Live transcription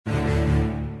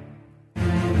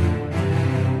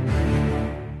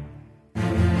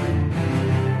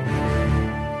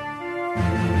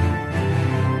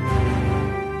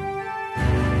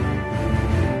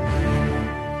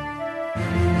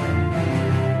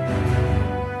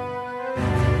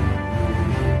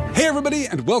everybody,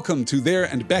 and welcome to There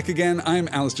and Back Again. I'm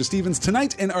Alistair Stevens.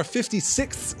 Tonight, in our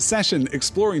 56th session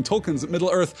exploring Tolkien's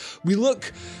Middle-earth, we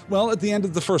look, well, at the end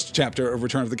of the first chapter of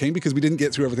Return of the King, because we didn't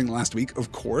get through everything last week,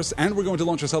 of course, and we're going to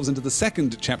launch ourselves into the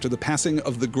second chapter, The Passing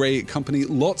of the Grey Company.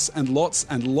 Lots and lots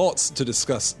and lots to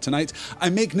discuss tonight.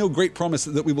 I make no great promise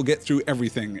that we will get through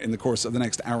everything in the course of the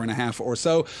next hour and a half or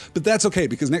so, but that's okay,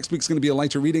 because next week's going to be a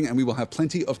lighter reading, and we will have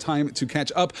plenty of time to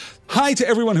catch up. Hi to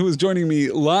everyone who is joining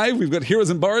me live. We've got Heroes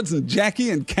and Bards, and Jackie,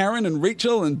 and Karen, and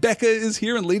Rachel, and Becca is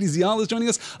here, and Lady Zial is joining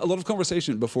us. A lot of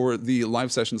conversation before the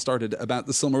live session started about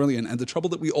the Silmarillion and the trouble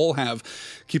that we all have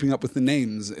keeping up with the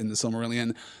names in the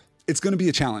Silmarillion. It's going to be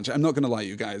a challenge. I'm not going to lie,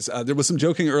 you guys. There was some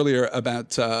joking earlier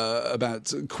about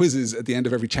quizzes at the end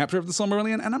of every chapter of the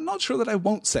Silmarillion, and I'm not sure that I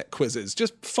won't set quizzes.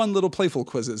 Just fun little playful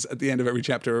quizzes at the end of every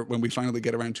chapter when we finally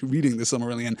get around to reading the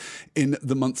Silmarillion in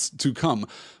the months to come.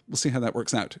 We'll see how that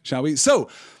works out, shall we? So,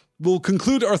 we'll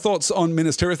conclude our thoughts on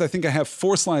Minas Tirith. I think I have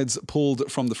 4 slides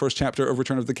pulled from the first chapter of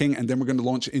Return of the King, and then we're going to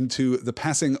launch into the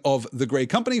passing of the Grey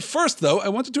Company. First, though, I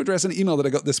wanted to address an email that I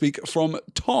got this week from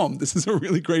Tom. This is a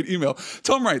really great email.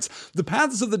 Tom writes, "The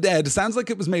Paths of the Dead sounds like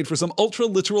it was made for some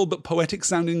ultra-literal but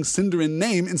poetic-sounding Sindarin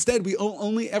name. Instead, we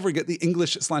only ever get the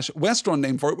English/Westron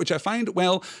name for it, which I find,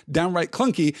 well, downright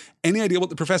clunky. Any idea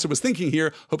what the professor was thinking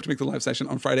here? Hope to make the live session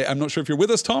on Friday." I'm not sure if you're with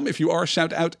us, Tom. If you are,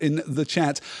 shout out in the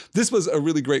chat. This was a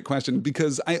really great question,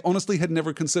 because I honestly had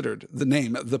never considered the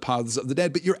name The Paths of the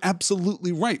Dead, but you're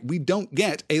absolutely right. We don't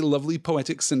get a lovely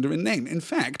poetic Sindarin name. In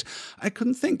fact, I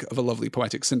couldn't think of a lovely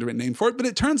poetic Sindarin name for it, but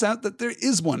it turns out that there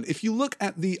is one. If you look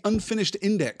at the unfinished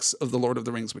index of The Lord of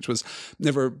the Rings, which was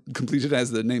never completed,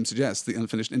 as the name suggests, the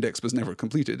unfinished index was never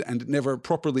completed and never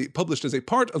properly published as a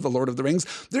part of The Lord of the Rings,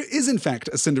 there is in fact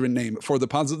a Sindarin name for The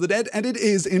Paths of the Dead, and it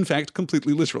is in fact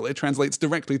completely literal. It translates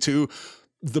directly to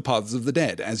The Paths of the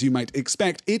Dead. As you might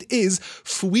expect, it is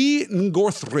Fui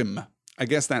Ngorthrim. I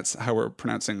guess that's how we're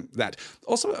pronouncing that.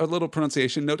 Also, a little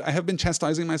pronunciation note. I have been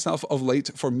chastising myself of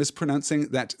late for mispronouncing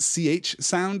that CH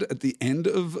sound at the end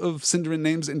of Sindarin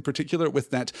names, in particular with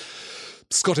that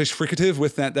Scottish fricative,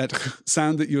 with that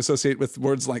sound that you associate with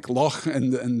words like loch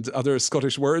and other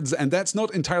Scottish words, and that's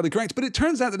not entirely correct. But it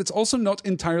turns out that it's also not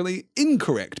entirely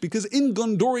incorrect, because in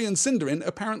Gondorian Sindarin,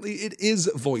 apparently it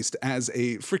is voiced as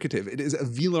a fricative. It is a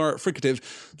velar fricative,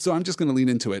 so I'm just going to lean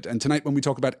into it. And tonight when we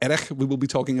talk about Erech, we will be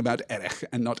talking about Erech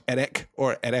and not Erech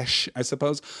or Eresh, I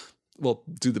suppose. We'll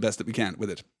do the best that we can with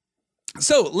it.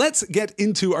 So let's get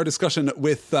into our discussion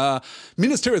with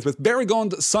Minas Tirith, with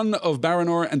Beregond, son of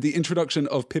Baranor, and the introduction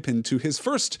of Pippin to his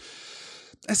first,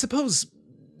 I suppose,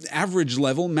 average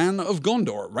level man of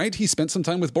Gondor, right? He spent some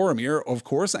time with Boromir, of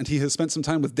course, and he has spent some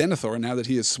time with Denethor now that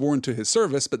he is sworn to his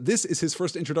service, but this is his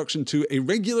first introduction to a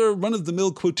regular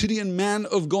run-of-the-mill quotidian man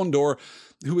of Gondor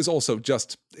who is also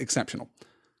just exceptional.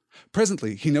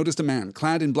 Presently, he noticed a man,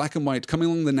 clad in black and white, coming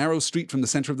along the narrow street from the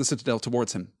center of the citadel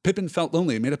towards him. Pippin felt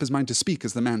lonely and made up his mind to speak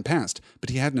as the man passed, but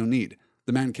he had no need.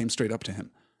 The man came straight up to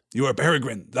him. "You are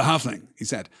Peregrine, the halfling," he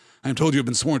said. "I am told you have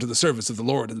been sworn to the service of the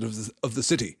lord and of the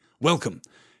city. Welcome."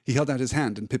 He held out his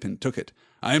hand, and Pippin took it.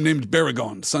 "I am named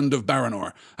Beregond, son of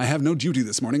Baranor. I have no duty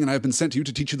this morning, and I have been sent to you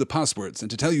to teach you the passwords,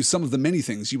 and to tell you some of the many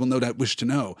things you will no doubt wish to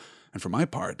know. And for my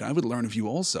part, I would learn of you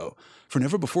also. For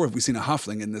never before have we seen a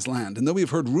halfling in this land, and though we have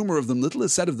heard rumor of them, little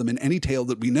is said of them in any tale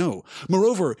that we know.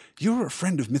 Moreover, you are a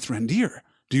friend of Mithrandir.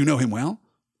 Do you know him well?"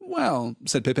 "Well,"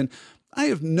 said Pippin, "I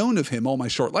have known of him all my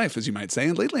short life, as you might say,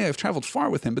 and lately I have travelled far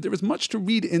with him, but there is much to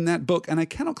read in that book, and I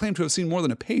cannot claim to have seen more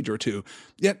than a page or two.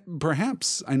 Yet,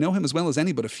 perhaps, I know him as well as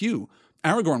any but a few.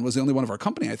 Aragorn was the only one of our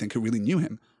company, I think, who really knew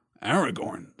him."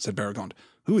 "Aragorn," said Beregond.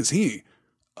 "Who is he?"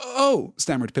 "Oh,"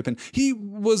 stammered Pippin, "he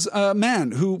was a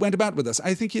man who went about with us.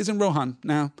 I think he is in Rohan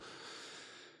now."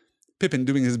 Pippin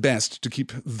doing his best to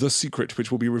keep the secret,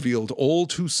 which will be revealed all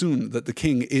too soon, that the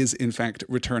king is, in fact,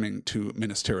 returning to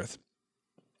Minas Tirith.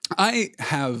 I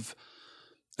have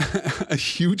a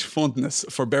huge fondness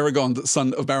for Beregond,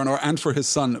 son of Baranor, and for his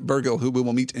son, Bergil, who we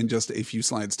will meet in just a few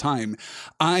slides' time.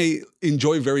 I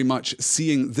enjoy very much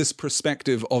seeing this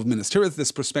perspective of Minas Tirith,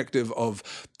 this perspective of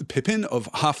Pippin, of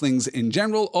halflings in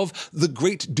general, of the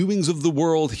great doings of the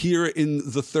world here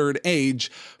in the Third Age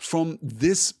from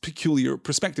this peculiar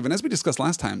perspective. And as we discussed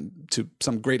last time, to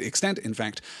some great extent, in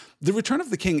fact, The Return of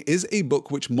the King is a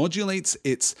book which modulates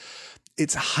its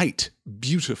height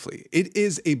beautifully. It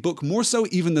is a book more so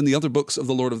even than the other books of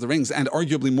The Lord of the Rings, and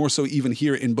arguably more so even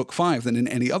here in Book 5 than in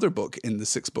any other book in the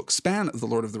 6-book span of The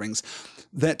Lord of the Rings,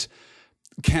 that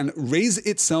can raise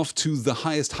itself to the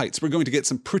highest heights. We're going to get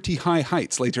some pretty high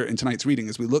heights later in tonight's reading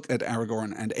as we look at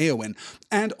Aragorn and Éowyn,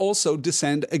 and also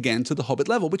descend again to the Hobbit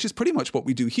level, which is pretty much what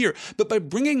we do here. But by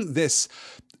bringing this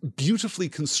beautifully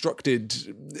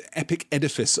constructed epic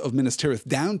edifice of Minas Tirith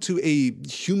down to a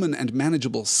human and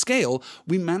manageable scale,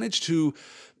 we manage to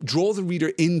draw the reader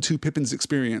into Pippin's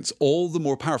experience all the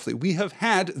more powerfully. We have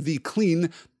had the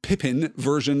clean Pippin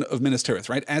version of Minas Tirith,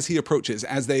 right? As he approaches,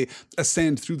 as they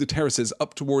ascend through the terraces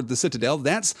up toward the citadel,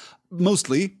 that's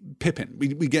mostly Pippin.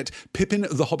 We get Pippin,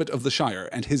 the Hobbit of the Shire,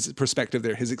 and his perspective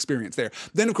there, his experience there.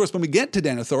 Then, of course, when we get to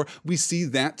Denethor, we see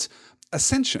that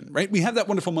ascension, right? We have that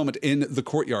wonderful moment in the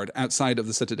courtyard outside of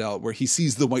the citadel where he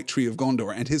sees the White Tree of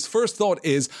Gondor, and his first thought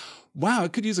is, wow,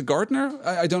 it could use a gardener?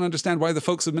 I don't understand why the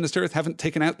folks of Minas Tirith haven't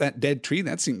taken out that dead tree.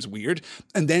 That seems weird.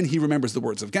 And then he remembers the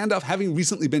words of Gandalf, having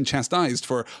recently been chastised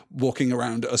for walking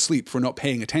around asleep, for not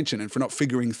paying attention and for not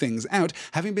figuring things out.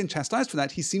 Having been chastised for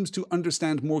that, he seems to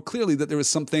understand more clearly that there is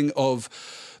something of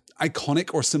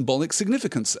iconic or symbolic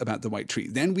significance about the White Tree.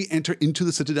 Then we enter into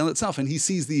the citadel itself, and he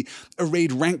sees the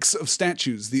arrayed ranks of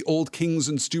statues, the old kings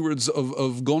and stewards of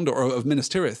Gondor, or of Minas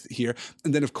Tirith here.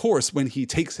 And then, of course, when he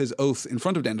takes his oath in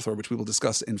front of Denethor, which we will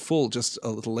discuss in full just a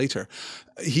little later,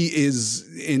 he is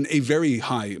in a very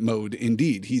high mode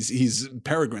indeed. He's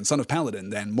Peregrine, son of Paladin,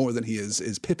 then, more than he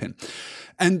is Pippin.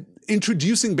 And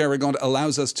introducing Beregond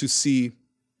allows us to see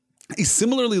a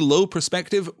similarly low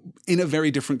perspective in a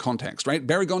very different context, right?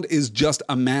 Beregond is just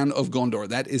a man of Gondor.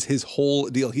 That is his whole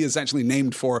deal. He is actually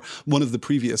named for one of the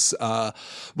previous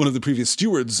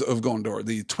stewards of Gondor,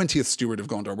 the 20th steward of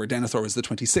Gondor, where Denethor is the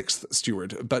 26th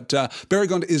steward. But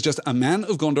Beregond is just a man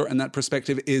of Gondor, and that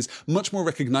perspective is much more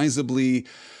recognizably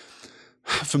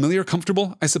familiar,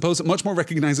 comfortable, I suppose, much more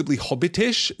recognizably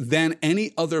hobbitish than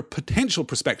any other potential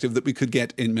perspective that we could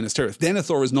get in Minas Tirith.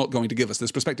 Denethor is not going to give us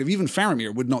this perspective. Even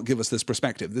Faramir would not give us this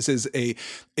perspective. This is a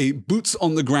boots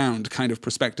on the ground kind of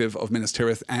perspective of Minas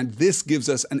Tirith, and this gives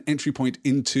us an entry point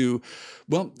into,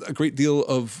 well, a great deal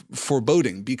of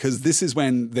foreboding, because this is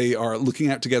when they are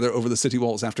looking out together over the city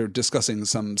walls after discussing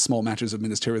some small matters of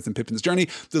Minas Tirith and Pippin's journey.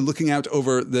 They're looking out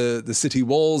over the city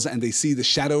walls, and they see the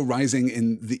shadow rising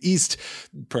in the east.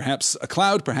 Perhaps a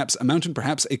cloud, perhaps a mountain,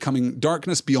 perhaps a coming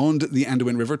darkness beyond the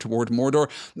Anduin River toward Mordor.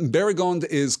 Beregond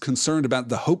is concerned about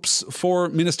the hopes for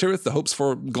Minas Tirith, the hopes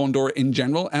for Gondor in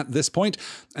general at this point.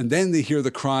 And then they hear the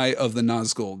cry of the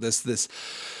Nazgul,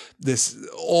 this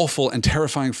awful and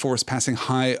terrifying force passing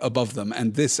high above them.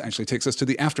 And this actually takes us to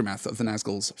the aftermath of the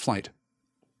Nazgul's flight.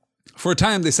 For a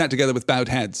time, they sat together with bowed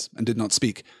heads and did not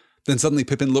speak. Then suddenly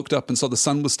Pippin looked up and saw the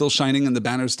sun was still shining and the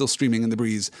banners still streaming in the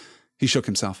breeze. He shook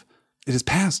himself. "It is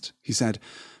past," he said.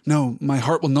 "No, my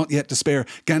heart will not yet despair.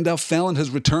 Gandalf fell and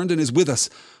has returned and is with us.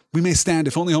 We may stand,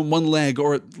 if only on one leg,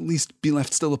 or at least be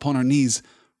left still upon our knees."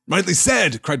 "Rightly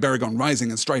said," cried Beregond, rising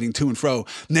and striding to and fro.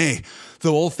 "Nay,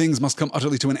 though all things must come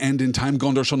utterly to an end in time,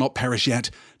 Gondor shall not perish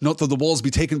yet. Not though the walls be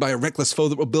taken by a reckless foe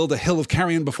that will build a hill of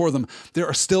carrion before them. There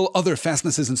are still other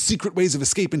fastnesses and secret ways of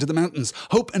escape into the mountains.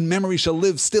 Hope and memory shall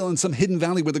live still in some hidden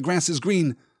valley where the grass is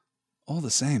green." "All the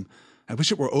same, I wish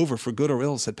it were over for good or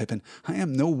ill," said Pippin. "I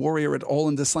am no warrior at all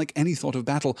and dislike any thought of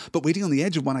battle, but waiting on the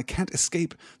edge of one I can't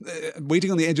escape.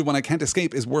 Waiting on the edge of one I can't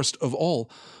escape is worst of all.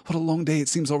 What a long day it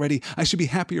seems already. I should be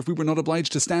happier if we were not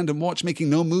obliged to stand and watch, making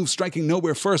no move, striking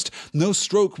nowhere first. No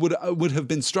stroke would have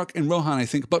been struck in Rohan, I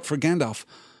think, but for Gandalf."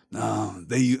 "Ah,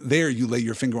 there you lay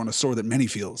your finger on a sore that many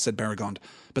feel," said Beregond.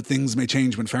 "But things may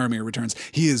change when Faramir returns.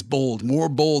 He is bold, more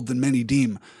bold than many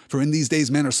deem. For in these days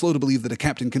men are slow to believe that a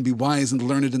captain can be wise and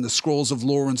learned in the scrolls of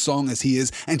lore and song as he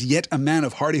is, and yet a man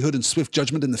of hardihood and swift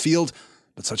judgment in the field.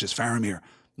 But such is Faramir,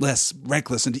 less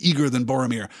reckless and eager than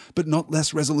Boromir, but not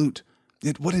less resolute.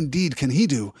 Yet what indeed can he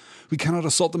do? We cannot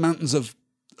assault the mountains of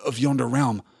yonder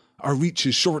realm. Our reach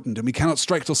is shortened, and we cannot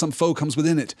strike till some foe comes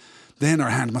within it. Then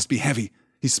our hand must be heavy."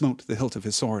 He smote the hilt of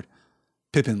his sword.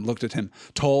 Pippin looked at him,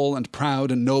 tall and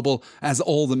proud and noble, as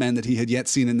all the men that he had yet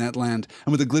seen in that land,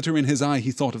 and with a glitter in his eye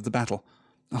he thought of the battle.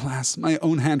 "Alas, my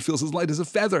own hand feels as light as a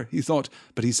feather," he thought,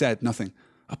 but he said nothing.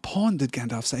 "A pawn, did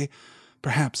Gandalf say?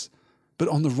 Perhaps, but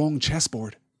on the wrong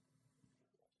chessboard."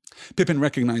 Pippin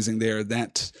recognizing there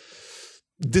that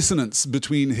dissonance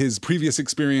between his previous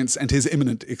experience and his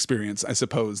imminent experience, I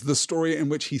suppose. The story in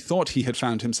which he thought he had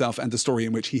found himself and the story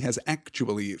in which he has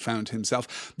actually found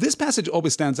himself. This passage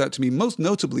always stands out to me most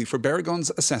notably for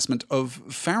Beregond's assessment of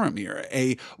Faramir,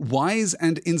 a wise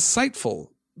and insightful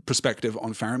perspective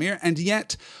on Faramir, and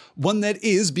yet one that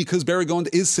is, because Beregond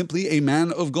is simply a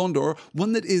man of Gondor,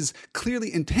 one that is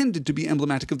clearly intended to be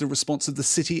emblematic of the response of the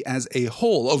city as a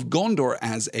whole, of Gondor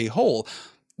as a whole.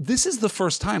 This is the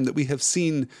first time that we have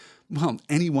seen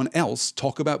anyone else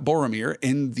talk about Boromir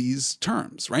in these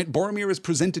terms, right? Boromir is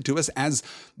presented to us as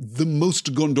the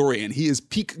most Gondorian. He is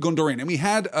peak Gondorian. And we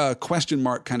had a question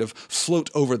mark kind of float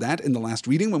over that in the last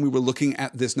reading when we were looking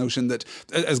at this notion that,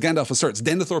 as Gandalf asserts,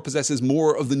 Denethor possesses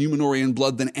more of the Númenórean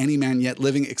blood than any man yet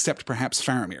living, except perhaps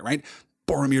Faramir, right?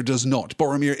 Boromir does not.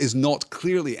 Boromir is not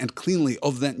clearly and cleanly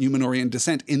of that Númenórean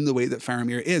descent in the way that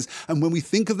Faramir is. And when we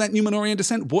think of that Númenórean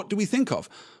descent, what do we think of?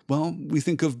 Well, we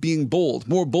think of being bold,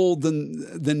 more bold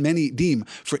than many deem.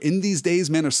 For in these days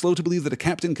men are slow to believe that a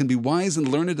captain can be wise and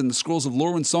learned in the scrolls of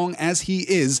lore and song as he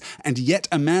is, and yet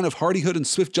a man of hardihood and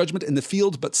swift judgment in the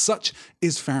field, but such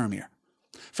is Faramir.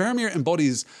 Faramir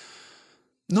embodies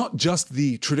not just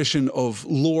the tradition of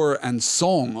lore and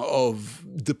song, of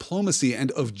diplomacy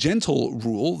and of gentle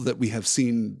rule that we have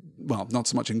seen, well, not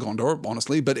so much in Gondor,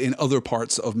 honestly, but in other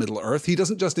parts of Middle-earth. He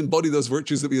doesn't just embody those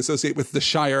virtues that we associate with the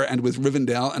Shire and with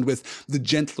Rivendell and with the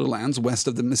gentler lands west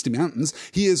of the Misty Mountains.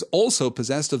 He is also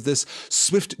possessed of this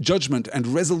swift judgment and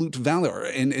resolute valor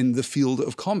in the field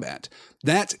of combat.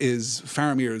 That is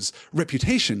Faramir's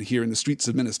reputation here in the streets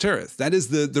of Minas Tirith. That is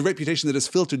the reputation that has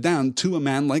filtered down to a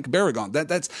man like Baragon.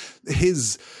 That's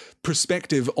his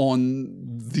perspective on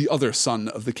the other son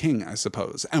of the king, I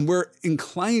suppose. And we're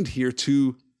inclined here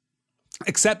to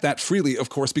accept that freely, of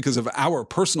course, because of our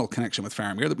personal connection with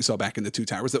Faramir that we saw back in the Two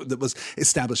Towers, that was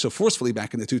established so forcefully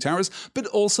back in the Two Towers, but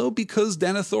also because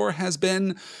Denethor has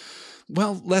been,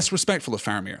 well, less respectful of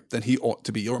Faramir than he ought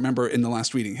to be. You'll remember in the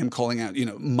last reading him calling out,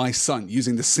 my son,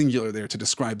 using the singular there to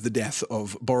describe the death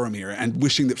of Boromir and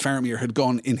wishing that Faramir had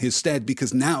gone in his stead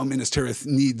because now Minas Tirith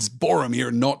needs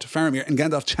Boromir, not Faramir, and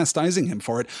Gandalf chastising him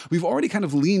for it. We've already kind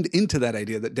of leaned into that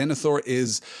idea that Denethor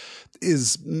is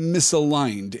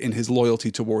misaligned in his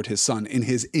loyalty toward his son, in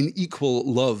his unequal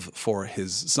love for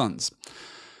his sons.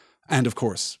 And of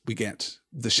course, we get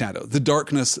the shadow, the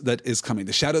darkness that is coming,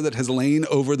 the shadow that has lain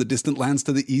over the distant lands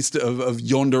to the east of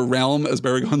yonder realm, as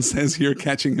Baragon says here,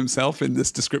 catching himself in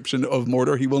this description of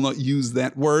Mordor. He will not use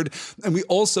that word. And we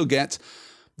also get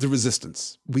the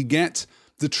resistance. We get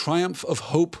the triumph of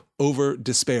hope over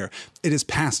despair. It is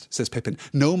past, says Pippin.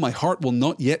 No, my heart will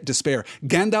not yet despair.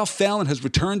 Gandalf fell and has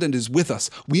returned and is with us.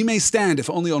 We may stand, if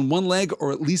only on one leg,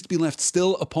 or at least be left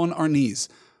still upon our knees.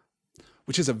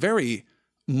 Which is a very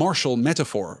martial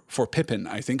metaphor for Pippin,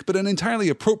 I think, but an entirely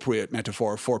appropriate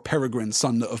metaphor for Peregrine,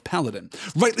 son of Paladin.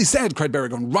 Rightly said, cried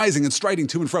Baragon, rising and striding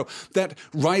to and fro. That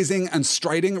rising and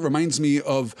striding reminds me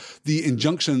of the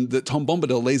injunction that Tom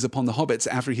Bombadil lays upon the hobbits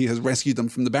after he has rescued them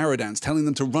from the Barrowdowns, telling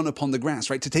them to run upon the grass,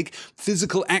 right? To take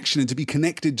physical action and to be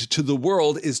connected to the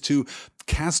world is to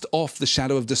cast off the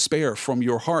shadow of despair from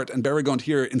your heart. And Baragon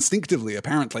here, instinctively,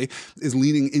 apparently, is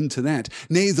leaning into that.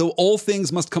 Nay, though all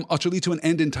things must come utterly to an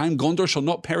end in time, Gondor shall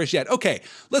not perish yet. Okay,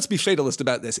 let's be fatalist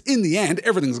about this. In the end,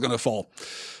 everything's going to fall.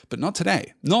 But not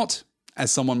today. Not,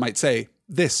 as someone might say,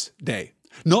 this day.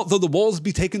 Not though the walls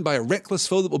be taken by a reckless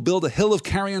foe that will build a hill of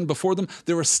carrion before them,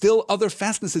 there are still other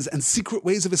fastnesses and secret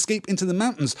ways of escape into the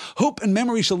mountains. Hope and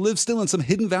memory shall live still in some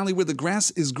hidden valley where the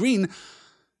grass is green.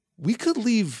 We could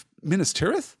leave Minas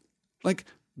Tirith? Like,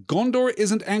 Gondor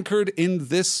isn't anchored in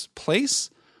this place?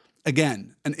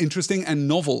 Again, an interesting and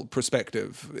novel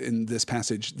perspective in this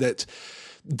passage that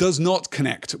does not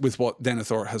connect with what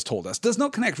Denethor has told us, does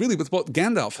not connect really with what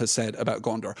Gandalf has said about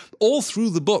Gondor. All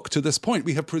through the book to this point,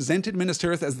 we have presented Minas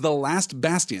Tirith as the last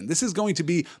bastion. This is going to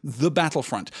be the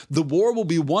battlefront. The war will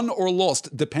be won or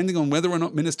lost depending on whether or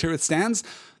not Minas Tirith stands,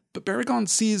 but Baragon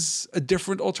sees a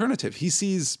different alternative. He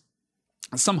sees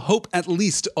some hope at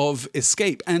least of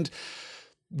escape, and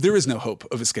there is no hope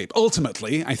of escape.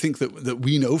 Ultimately, I think that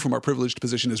we know from our privileged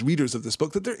position as readers of this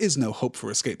book that there is no hope for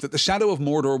escape, that the shadow of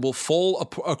Mordor will fall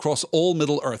across all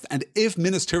Middle-earth, and if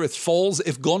Minas Tirith falls,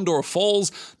 if Gondor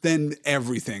falls, then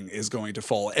everything is going to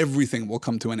fall. Everything will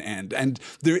come to an end, and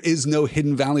there is no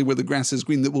hidden valley where the grass is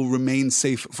green that will remain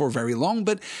safe for very long,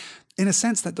 but in a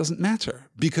sense, that doesn't matter,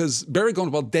 because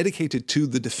Baragon, while dedicated to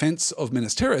the defense of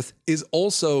Minas Tirith, is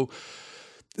also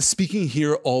speaking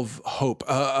here of hope,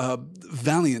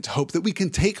 valiant hope, that we can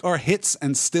take our hits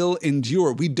and still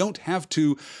endure. We don't have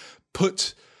to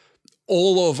put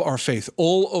all of our faith,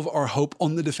 all of our hope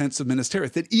on the defense of Minas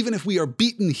Tirith, that even if we are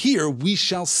beaten here, we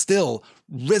shall still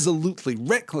resolutely,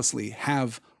 recklessly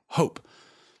have hope.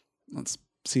 Let's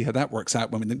see how that works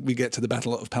out when we get to the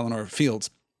Battle of Pelennor Fields.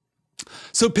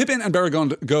 So Pippin and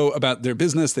Baragon go about their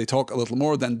business. They talk a little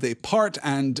more, then they part,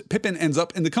 and Pippin ends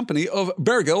up in the company of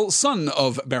Bergil, son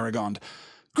of Baragon.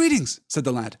 "Greetings," said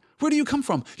the lad. "Where do you come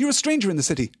from? You're a stranger in the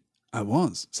city." "I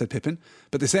was," said Pippin,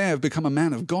 "but they say I have become a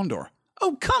man of Gondor."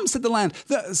 "Oh, come," said the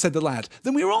lad.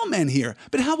 "Then we are all men here.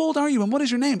 But how old are you, and what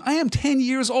is your name?" "I am 10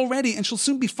 years already, and shall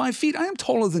soon be 5 feet. I am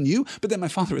taller than you, but then my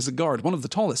father is a guard, one of the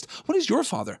tallest. What is your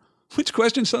father?" "Which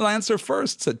question shall I answer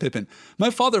first?" said Pippin. "My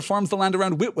father farms the land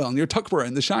around Whitwell, near Tuckborough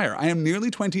in the Shire. I am nearly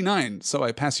 29, so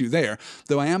I pass you there,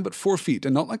 though I am but 4 feet,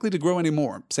 and not likely to grow any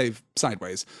more, save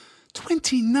sideways."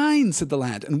 29, said the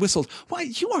lad, and whistled. "Why,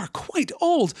 you are quite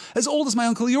old as my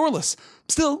Uncle Iorlas.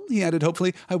 Still," he added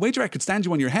hopefully, "I wager I could stand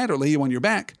you on your head or lay you on your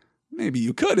back." "Maybe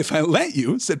you could if I let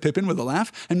you," said Pippin with a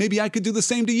laugh, "and maybe I could do the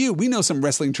same to you. We know some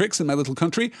wrestling tricks in my little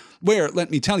country, where,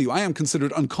 let me tell you, I am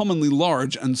considered uncommonly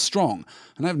large and strong,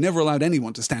 and I've never allowed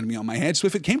anyone to stand me on my head, so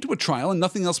if it came to a trial and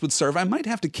nothing else would serve, I might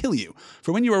have to kill you.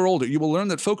 For when you are older, you will learn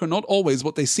that folk are not always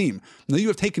what they seem. Though you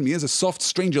have taken me as a soft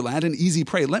stranger lad and easy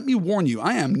prey, let me warn you,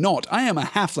 I am not. I am a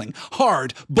halfling,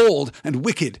 hard, bold, and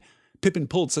wicked." Pippin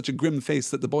pulled such a grim face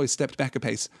that the boy stepped back a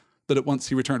pace. But at once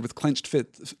he returned with clenched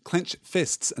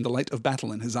fists and the light of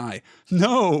battle in his eye.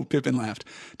 "No," Pippin laughed.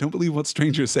 "Don't believe what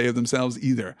strangers say of themselves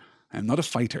either. I am not a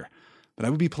fighter, but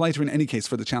it would be politer in any case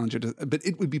for the challenger to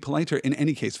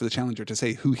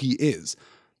say who he is."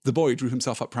 The boy drew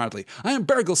himself up proudly. "I am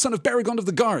Bergil, son of Beregond of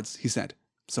the Guards," he said.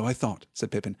 "So I thought,"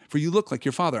 said Pippin, "for you look like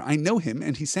your father. I know him,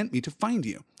 and he sent me to find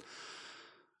you."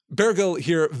 Bergil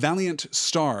here, Valiant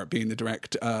Star being the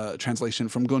direct translation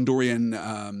from Gondorian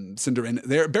Sindarin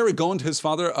there. Beregond, his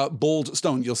father, Bold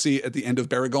Stone. You'll see at the end of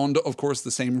Beregond, of course,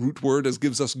 the same root word as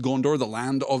gives us Gondor, the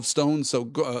land of stone. So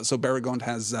Beregond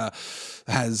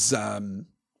has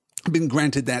been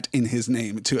granted that in his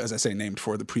name, to, as I say, named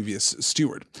for the previous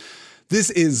steward. This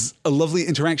is a lovely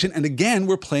interaction, and again,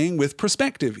 we're playing with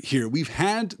perspective here. We've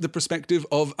had the perspective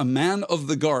of a man of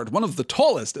the guard, one of the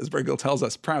tallest, as Bergil tells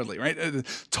us proudly, right?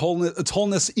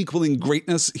 Tallness equaling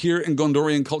greatness here in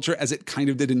Gondorian culture, as it kind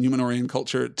of did in Numenorian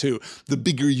culture too. The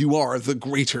bigger you are, the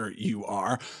greater you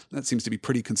are. That seems to be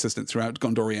pretty consistent throughout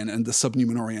Gondorian and the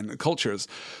sub-Numenorian cultures.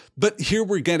 But here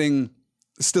we're getting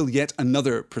still yet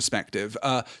another perspective,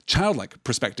 childlike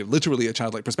perspective, literally a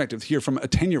childlike perspective here from a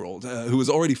 10-year-old who is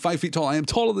already 5 feet tall. "I am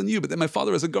taller than you, but then my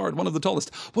father is a guard, one of the tallest.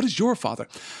 What is your father?"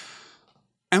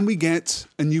 And we get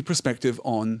a new perspective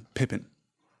on Pippin.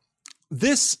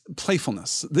 This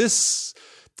playfulness, this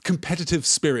competitive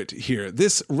spirit here,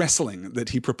 this wrestling that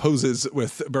he proposes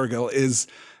with Bergil is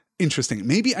interesting.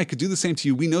 "Maybe I could do the same to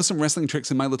you. We know some wrestling tricks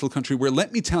in my little country where,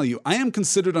 let me tell you, I am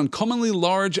considered uncommonly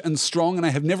large and strong, and I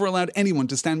have never allowed anyone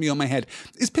to stand me on my head."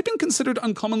 Is Pippin considered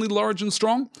uncommonly large and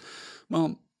strong?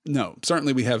 Well, no.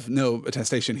 Certainly we have no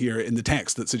attestation here in the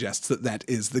text that suggests that that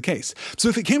is the case. "So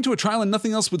if it came to a trial and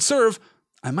nothing else would serve,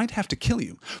 I might have to kill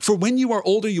you. For when you are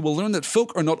older, you will learn that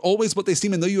folk are not always what they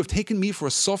seem, and though you have taken me for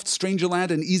a soft stranger lad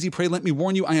and easy prey, let me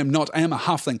warn you, I am not. I am a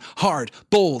halfling, hard,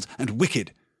 bold, and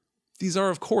wicked." These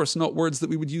are, of course, not words that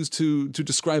we would use to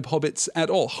describe hobbits at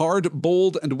all. Hard,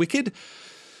 bold, and wicked?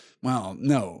 Well,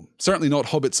 no. Certainly not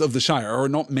hobbits of the Shire, or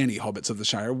not many hobbits of the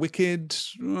Shire. Wicked?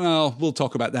 Well, we'll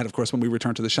talk about that, of course, when we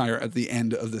return to the Shire at the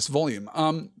end of this volume.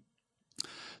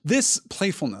 This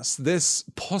playfulness, this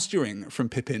posturing from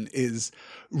Pippin is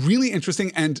really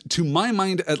interesting and, to my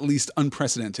mind at least,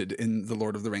 unprecedented in The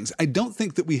Lord of the Rings. I don't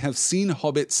think that we have seen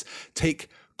hobbits take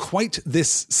quite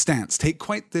this stance, take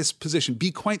quite this position,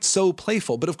 be quite so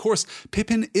playful. But of course,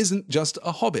 Pippin isn't just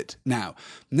a hobbit now.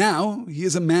 Now he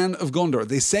is a man of Gondor.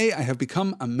 They say, "I have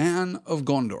become a man of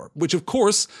Gondor," which of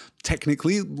course,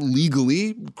 technically,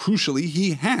 legally, crucially,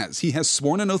 he has. He has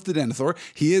sworn an oath to Denethor.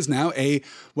 He is now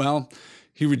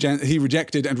he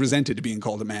rejected and resented being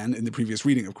called a man in the previous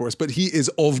reading, of course, but he is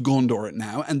of Gondor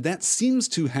now, and that seems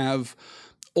to have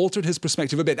altered his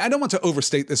perspective a bit. I don't want to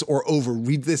overstate this or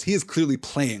overread this. He is clearly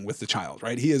playing with the child,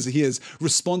 right? He is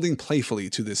responding playfully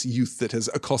to this youth that has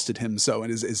accosted him so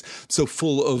and is so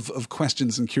full of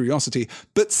questions and curiosity.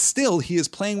 But still, he is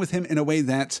playing with him in a way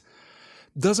that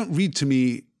doesn't read to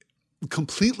me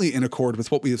completely in accord with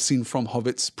what we have seen from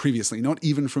hobbits previously, not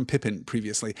even from Pippin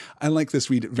previously. I like this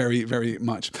read very, very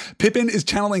much. Pippin is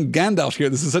channeling Gandalf here.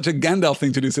 This is such a Gandalf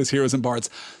thing to do, says Heroes and Bards.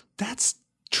 That's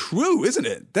true, isn't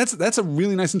it? That's a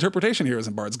really nice interpretation, Heroes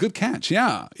and Bards. Good catch.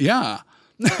 Yeah.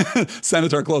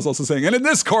 Senator Claus also saying, "And in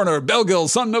this corner, Belgil,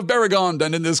 son of Beregond,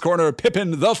 and in this corner,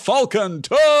 Pippin the Falcon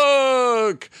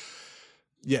took."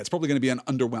 Yeah, it's probably going to be an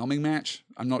underwhelming match.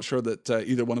 I'm not sure that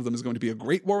either one of them is going to be a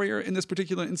great warrior in this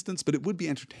particular instance, but it would be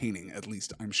entertaining, at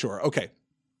least, I'm sure. Okay.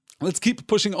 Let's keep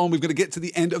pushing on. We've got to get to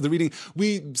the end of the reading.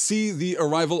 We see the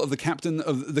arrival of the captains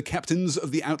of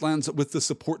the Outlands with the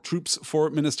support troops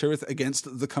for Minas Tirith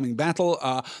against the coming battle.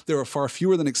 There are far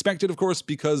fewer than expected, of course,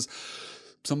 because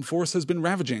some force has been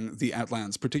ravaging the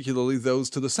Outlands, particularly those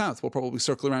to the south. We'll probably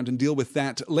circle around and deal with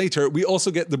that later. We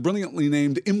also get the brilliantly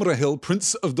named Imrahil,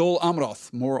 Prince of Dol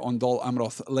Amroth. More on Dol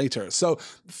Amroth later. So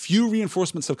few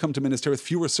reinforcements have come to Minas Tirith,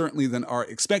 fewer certainly than are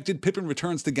expected. Pippin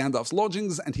returns to Gandalf's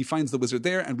lodgings and he finds the wizard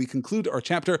there, and we conclude our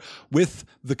chapter with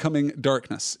the coming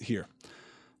darkness here.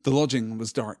 The lodging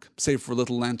was dark, save for a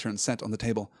little lantern set on the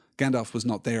table. Gandalf was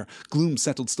not there. Gloom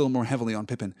settled still more heavily on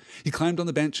Pippin. He climbed on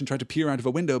the bench and tried to peer out of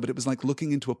a window, but it was like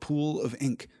looking into a pool of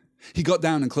ink. He got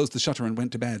down and closed the shutter and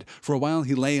went to bed. For a while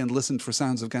he lay and listened for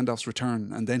sounds of Gandalf's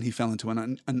return, and then he fell into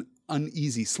an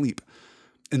uneasy sleep.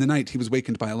 In the night he was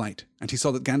wakened by a light, and he saw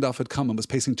that Gandalf had come and was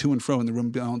pacing to and fro in the room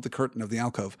beyond the curtain of the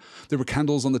alcove. There were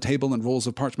candles on the table and rolls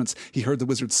of parchments. He heard the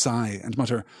wizard sigh and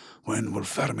mutter, "When will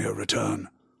Faramir return?"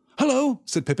 "Hello,"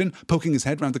 said Pippin, poking his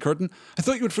head round the curtain. "I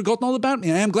thought you had forgotten all about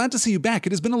me. I am glad to see you back.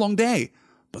 It has been a long day."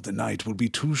 "But the night will be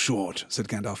too short," said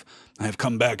Gandalf. "I have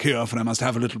come back here, for I must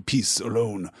have a little peace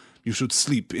alone. You should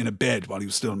sleep in a bed while you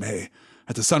still may.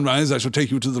 At the sunrise I shall take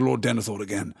you to the Lord Denethor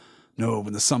again. No,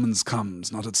 when the summons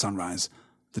comes, not at sunrise.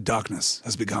 The darkness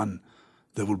has begun.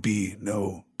 There will be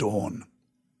no dawn."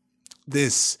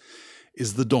 This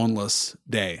is the dawnless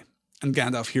day. And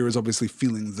Gandalf here is obviously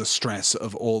feeling the stress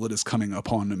of all that is coming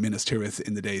upon Minas Tirith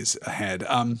in the days ahead.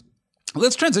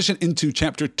 Let's transition into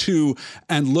Chapter 2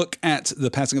 and look at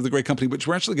the passing of the Grey Company, which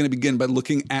we're actually going to begin by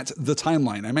looking at the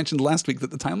timeline. I mentioned last week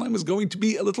that the timeline was going to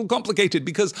be a little complicated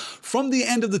because from the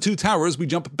end of the Two Towers, we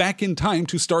jump back in time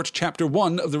to start Chapter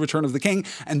 1 of The Return of the King,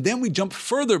 and then we jump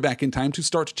further back in time to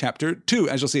start Chapter 2.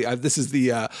 As you'll see, this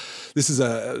is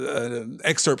an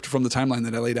excerpt from the timeline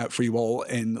that I laid out for you all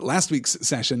in last week's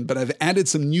session, but I've added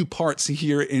some new parts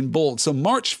here in bold. So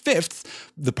March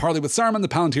 5th, the parley with Saruman, the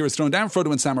Palantir is thrown down,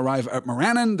 Frodo and Sam arrive at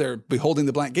Morannon. They're beholding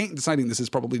the Black Gate and deciding this is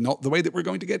probably not the way that we're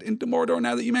going to get into Mordor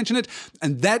now that you mention it.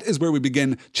 And that is where we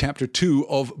begin Chapter 2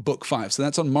 of Book 5. So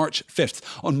that's on March 5th.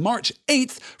 On March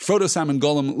 8th, Frodo, Sam and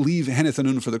Gollum leave Heneth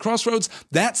Anun for the Crossroads.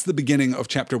 That's the beginning of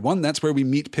Chapter 1. That's where we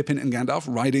meet Pippin and Gandalf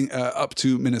riding up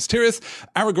to Minas Tirith.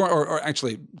 Aragorn, or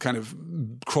actually kind of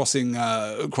crossing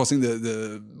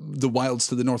the wilds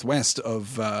to the northwest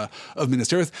of Minas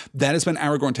Tirith. That is when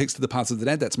Aragorn takes to the Paths of the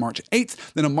Dead. That's March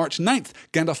 8th. Then on March 9th,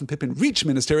 Gandalf and Pippin reach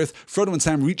Minas Tirith, Frodo and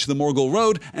Sam reach the Morgul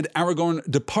Road, and Aragorn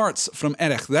departs from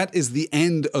Erech. That is the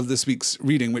end of this week's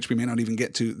reading, which we may not even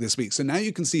get to this week. So now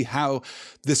you can see how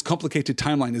this complicated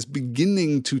timeline is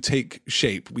beginning to take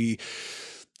shape. We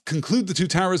conclude the Two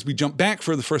Towers, we jump back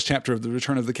for the first chapter of The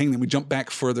Return of the King, then we jump back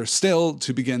further still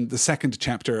to begin the second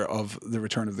chapter of The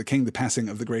Return of the King, the passing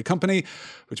of the Grey Company,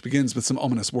 which begins with some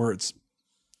ominous words.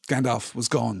 Gandalf was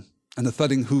gone, and the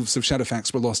thudding hoofs of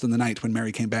Shadowfax were lost in the night when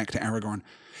Merry came back to Aragorn.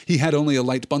 He had only a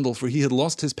light bundle, for he had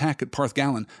lost his pack at Parth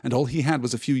Galen, and all he had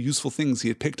was a few useful things he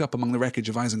had picked up among the wreckage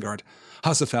of Isengard.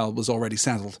 Hasafel was already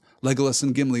saddled. Legolas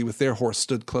and Gimli with their horse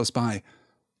stood close by.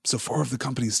 "So 4 of the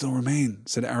company still remain,"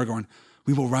 said Aragorn.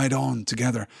 "We will ride on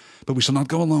together, but we shall not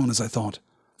go alone as I thought.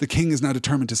 The king is now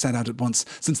determined to set out at once.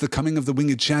 Since the coming of the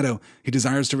winged shadow, he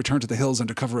desires to return to the hills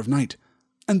under cover of night."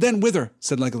 "And then whither?"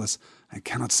 said Legolas. "I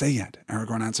cannot say yet,"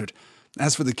 Aragorn answered.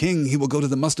 "As for the king, he will go to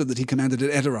the muster that he commanded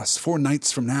at Edoras 4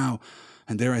 nights from now,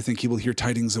 and there I think he will hear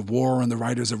tidings of war, and the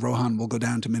riders of Rohan will go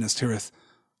down to Minas Tirith.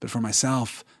 But for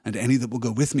myself, and any that will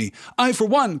go with me—" "I for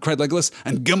one," cried Legolas.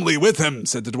 "And Gimli with him,"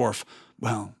 said the dwarf.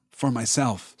 "Well, for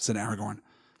myself," said Aragorn.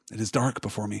 "It is dark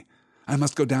before me. I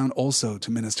must go down also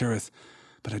to Minas Tirith,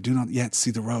 but I do not yet see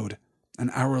the road.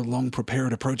 An hour long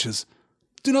prepared approaches."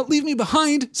 "Do not leave me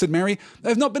behind," said Merry. "I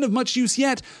have not been of much use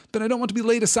yet, but I don't want to be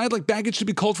laid aside like baggage to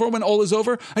be called for when all is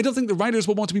over. I don't think the riders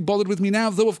will want to be bothered with me now,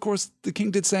 though of course the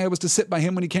king did say I was to sit by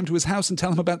him when he came to his house and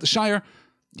tell him about the Shire."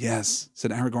 "Yes,"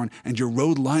 said Aragorn, "and your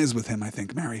road lies with him, I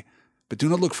think, Merry. But do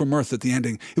not look for mirth at the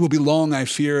ending. It will be long, I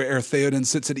fear, ere Theoden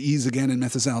sits at ease again in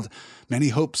Methuseld. Many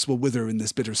hopes will wither in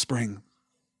this bitter spring."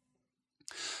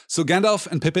 So Gandalf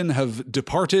and Pippin have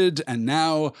departed, and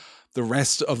now the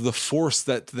rest of the force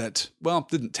that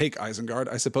didn't take Isengard,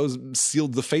 I suppose,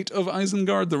 sealed the fate of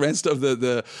Isengard. The rest of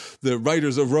the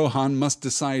riders of Rohan must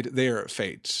decide their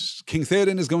fate. King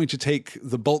Theoden is going to take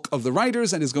the bulk of the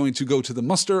riders and is going to go to the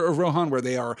muster of Rohan, where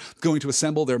they are going to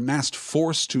assemble their massed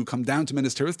force to come down to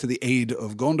Minas Tirith to the aid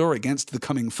of Gondor against the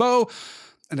coming foe.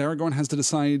 And Aragorn has to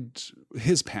decide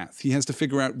his path. He has to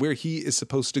figure out where he is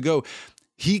supposed to go.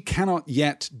 He cannot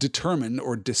yet determine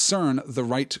or discern the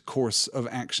right course of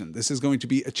action. This is going to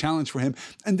be a challenge for him.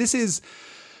 And this is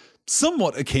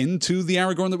somewhat akin to the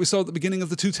Aragorn that we saw at the beginning of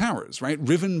the Two Towers, right?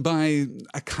 Riven by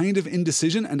a kind of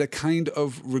indecision and a kind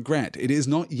of regret. It is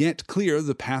not yet clear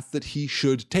the path that he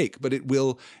should take, but it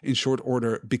will, in short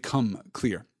order, become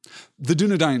clear. The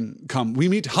Dunedain come. We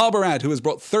meet Halbarad, who has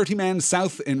brought 30 men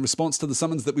south in response to the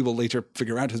summons that we will later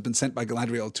figure out has been sent by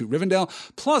Galadriel to Rivendell,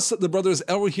 plus the brothers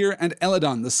Elrohir and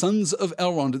Elladan, the sons of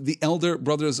Elrond, the elder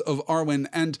brothers of Arwen.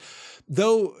 And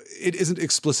though it isn't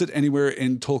explicit anywhere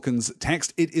in Tolkien's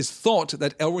text, it is thought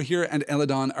that Elrohir and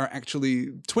Elladan are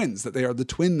actually twins, that they are the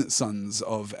twin sons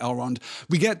of Elrond.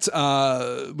 We get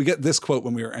this quote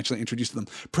when we are actually introduced to them.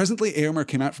 Presently Eomer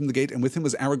came out from the gate, and with him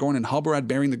was Aragorn and Halbarad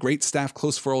bearing the great staff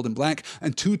close furled in black,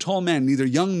 and two tall men, neither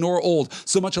young nor old.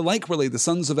 So much alike were they, the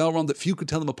sons of Elrond, that few could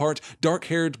tell them apart,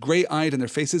 dark-haired, grey-eyed, and their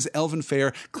faces elven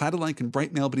fair, clad alike in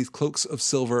bright mail beneath cloaks of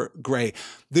silver grey.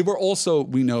 They were also,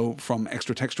 we know from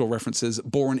extra-textual references,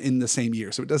 born in the same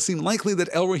year. So it does seem likely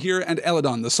that Elrohir and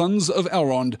Elladan, the sons of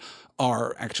Elrond,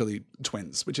 are actually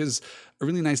twins, which is a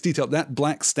really nice detail. That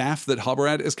black staff that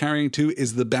Halbarad is carrying too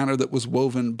is the banner that was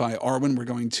woven by Arwen. We're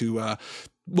going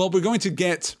to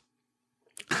get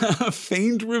a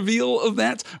feigned reveal of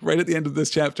that right at the end of this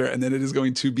chapter, and then it is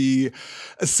going to be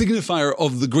a signifier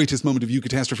of the greatest moment of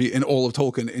eucatastrophe in all of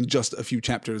Tolkien in just a few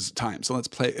chapters' time. So let's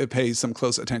pay some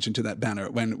close attention to that banner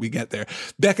when we get there.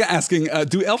 Becca asking,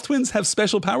 do elf twins have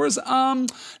special powers?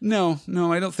 No,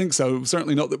 I don't think so.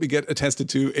 Certainly not that we get attested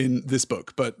to in this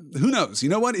book, but who knows? You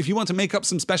know what? If you want to make up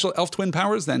some special elf twin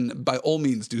powers, then by all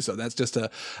means do so. That's just a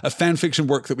fan fiction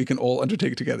work that we can all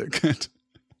undertake together. Good.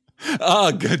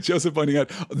 Good. Joseph pointing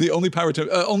out the only power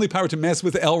to mess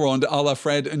with Elrond, a la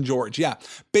Fred and George. Yeah,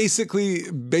 basically,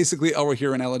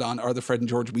 Elrohir and Elladan are the Fred and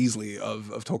George Weasley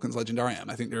of Tolkien's Legendarium.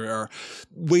 I think there are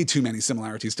way too many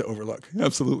similarities to overlook.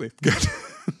 Absolutely. Good.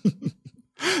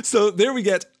 So there we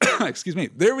get,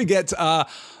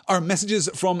 our messages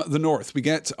from the north. We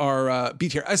get our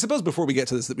beat here. I suppose before we get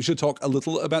to this, that we should talk a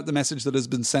little about the message that has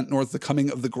been sent north, the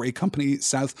coming of the Grey Company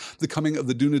south, the coming of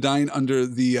the Dunedain under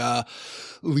the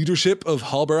leadership of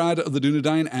Halbarad of the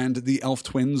Dunedain and the elf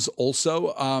twins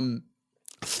also.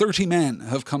 30 men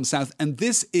have come south, and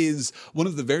this is one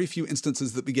of the very few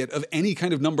instances that we get of any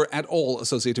kind of number at all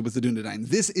associated with the Dunedain.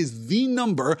 This is the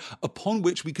number upon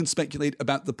which we can speculate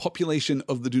about the population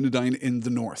of the Dunedain in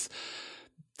the north.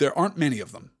 There aren't many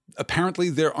of them. Apparently,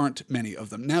 there aren't many of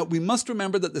them. Now, we must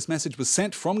remember that this message was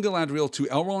sent from Galadriel to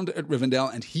Elrond at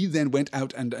Rivendell, and he then went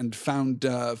out and found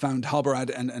Halbarad,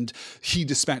 and he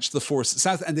dispatched the force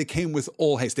south, and they came with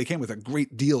all haste. They came with a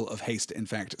great deal of haste, in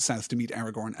fact, south to meet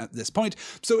Aragorn at this point.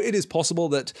 So it is possible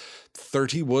that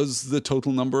 30 was the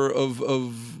total number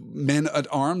of men at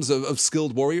arms, of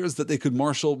skilled warriors that they could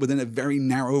marshal within a very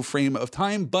narrow frame of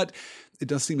time, but it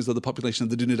does seem as though the population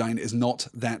of the Dunedain is not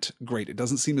that great. It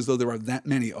doesn't seem as though there are that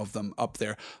many of them up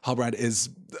there. Halbarad is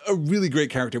a really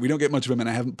great character. We don't get much of him, and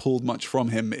I haven't pulled much from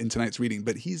him in tonight's reading,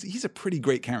 but he's a pretty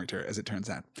great character, as it turns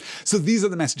out. So these are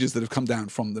the messages that have come down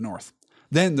from the north.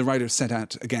 Then the riders set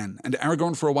out again, and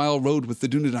Aragorn for a while rode with the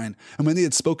Dunedain. And when they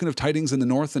had spoken of tidings in the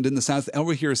north and in the south,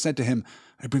 Elrohir said to him,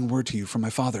 I bring word to you from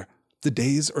my father. The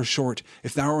days are short.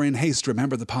 If thou are in haste,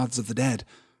 remember the paths of the dead.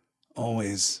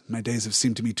 Always, my days have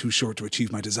seemed to me too short to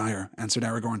achieve my desire, answered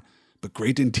Aragorn. But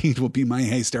great indeed will be my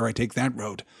haste ere I take that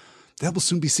road. That will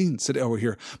soon be seen, said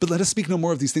Elrohir. But let us speak no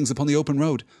more of these things upon the open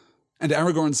road. And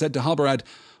Aragorn said to Halbarad,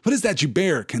 What is that you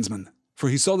bear, kinsman? For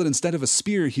he saw that instead of a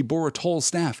spear he bore a tall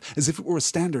staff, as if it were a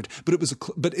standard, but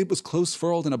it was close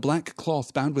furled in a black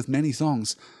cloth bound with many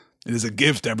thongs. It is a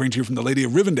gift I bring to you from the Lady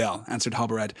of Rivendell, answered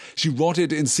Halbarad. She wrought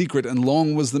it in secret, and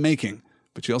long was the making.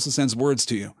 But she also sends words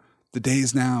to you. The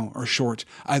days now are short.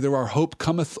 Either our hope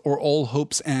cometh, or all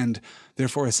hopes end.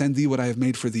 Therefore I send thee what I have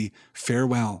made for thee.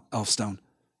 Farewell, Elfstone.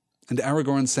 And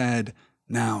Aragorn said,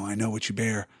 Now I know what you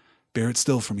bear. Bear it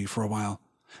still for me for a while.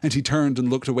 And he turned and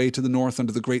looked away to the north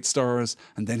under the great stars,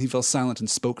 and then he fell silent and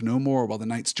spoke no more while the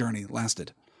night's journey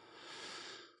lasted.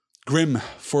 Grim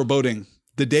foreboding.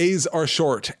 The days are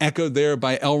short, echoed there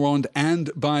by Elrond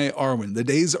and by Arwen. The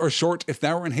days are short. If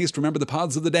thou are in haste, remember the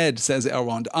paths of the dead, says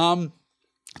Elrond.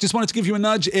 Just wanted to give you a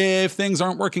nudge if things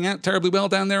aren't working out terribly well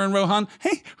down there in Rohan.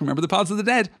 Hey, remember the paths of the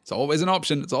dead. It's always an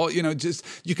option. It's all, just,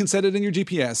 you can set it in your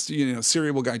GPS.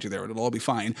 Siri will guide you there. It'll all be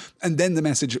fine. And then the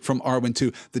message from Arwen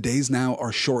too. The days now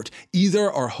are short. Either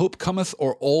our hope cometh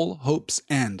or all hopes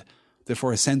end.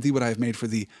 Therefore I send thee what I have made for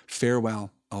thee.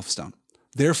 Farewell, Elfstone.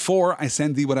 Therefore I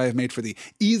send thee what I have made for thee.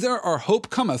 Either our hope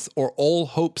cometh or all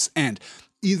hopes end.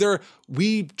 Either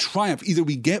we triumph, either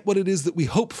we get what it is that we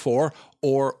hope for,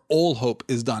 or all hope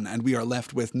is done, and we are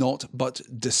left with naught but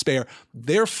despair.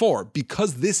 Therefore,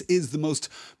 because this is the most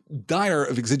dire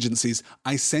of exigencies,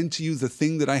 I send to you the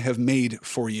thing that I have made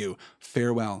for you.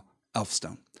 Farewell,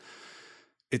 Elfstone.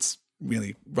 It's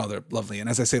really rather lovely, and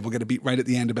as I say, we'll get a beat right at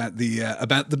the end about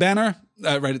the banner.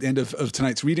 right at the end of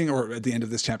tonight's reading, or at the end of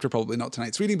this chapter, probably not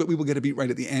tonight's reading, but we will get a beat right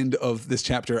at the end of this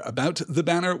chapter about the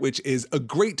banner, which is a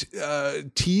great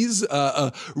tease,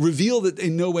 a reveal that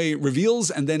in no way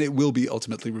reveals, and then it will be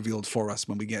ultimately revealed for us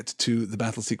when we get to the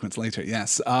battle sequence later.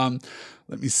 Yes.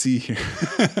 Let me see here.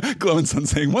 Glow and Sun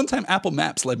saying, one time Apple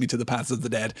Maps led me to the paths of the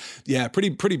dead. Yeah,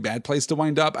 pretty bad place to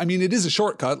wind up. I mean, it is a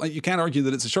shortcut. Like, you can't argue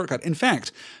that it's a shortcut. In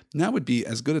fact, now would be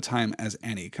as good a time as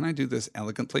any. Can I do this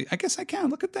elegantly? I guess I can.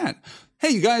 Look at that. Hey,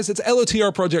 you guys, it's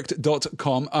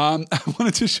lotrproject.com. I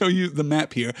wanted to show you the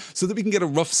map here so that we can get a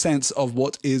rough sense of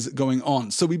what is going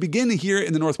on. So we begin here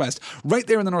in the northwest. Right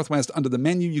there in the northwest, under the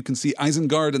menu, you can see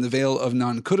Isengard and the Vale of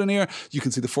Nan Curanir. You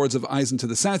can see the Fords of Isen to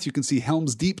the south. You can see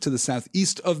Helm's Deep to the southeast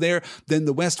of there. Then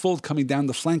the Westfold coming down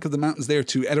the flank of the mountains there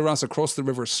to Edoras across the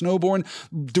river Snowbourne.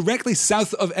 Directly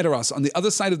south of Edoras, on the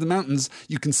other side of the mountains,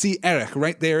 you can see Erech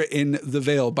right there in the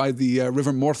Vale by the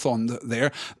river Morthond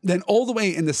there. Then all the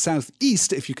way in the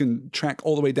southeast, if you can track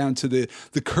all the way down to the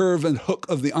curve and hook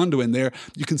of the Anduin there,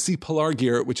 you can see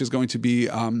Pelargir, which is going to be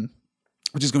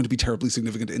terribly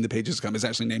significant in the pages to come. It's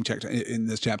actually name checked in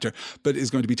this chapter, but is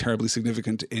going to be terribly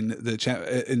significant in the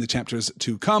chapters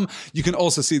to come. You can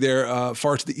also see there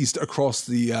far to the east across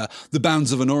the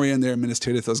bounds of Honorian there, Minas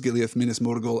Tirith, Osgiliath, Minas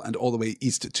Morgul, and all the way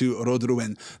east to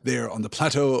Rodruin there on the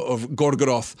plateau of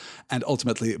Gorgoroth, and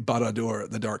ultimately Barad-dûr,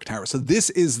 the Dark Tower. So this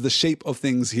is the shape of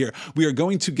things here. We are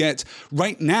going to get,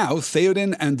 right now,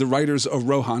 Theoden and the Riders of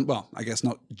Rohan. Well, I guess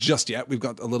not just yet. We've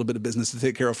got a little bit of business to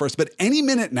take care of first, but any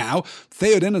minute now,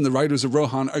 Theoden and the Riders of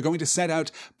Rohan are going to set out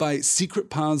by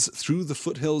secret paths through the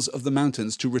foothills of the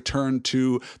mountains to return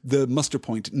to the muster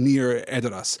point near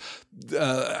Edoras.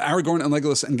 Aragorn and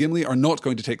Legolas and Gimli are not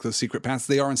going to take those secret paths.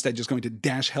 They are instead just going to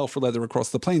dash hell for leather across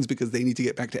the plains because they need to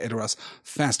get back to Edoras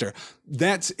faster.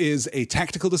 That is a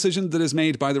tactical decision that is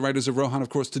made by the Riders of Rohan, of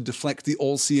course, to deflect the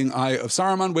all-seeing eye of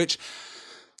Saruman, which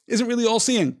isn't really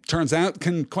all-seeing, turns out,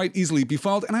 can quite easily be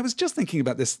foiled. And I was just thinking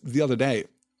about this the other day.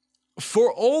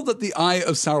 For all that the Eye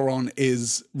of Sauron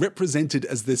is represented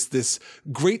as this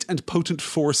great and potent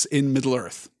force in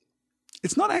Middle-earth,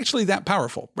 it's not actually that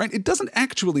powerful, right? It doesn't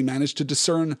actually manage to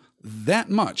discern that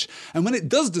much. And when it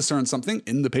does discern something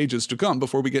in the pages to come,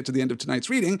 before we get to the end of tonight's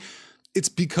reading, it's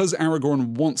because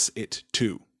Aragorn wants it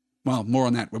to. Well, more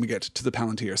on that when we get to the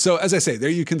Palantir. So, as I say, there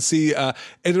you can see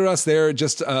Edoras there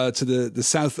just to the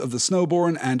south of the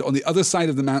Snowbourne, and on the other side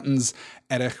of the mountains,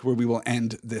 Erech, where we will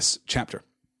end this chapter.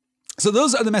 So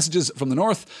those are the messages from the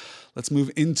north. Let's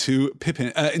move into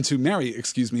Merry,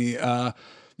 excuse me.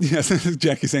 Yes,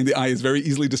 Jackie saying the eye is very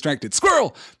easily distracted.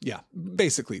 Squirrel! Yeah,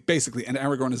 basically. And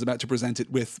Aragorn is about to present it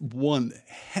with one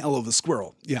hell of a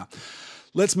squirrel. Yeah.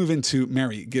 Let's move into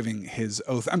Merry giving his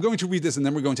oath. I'm going to read this, and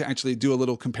then we're going to actually do a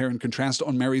little compare and contrast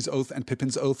on Merry's oath and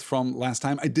Pippin's oath from last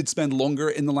time. I did spend longer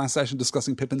in the last session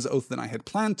discussing Pippin's oath than I had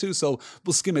planned to, so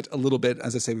we'll skim it a little bit.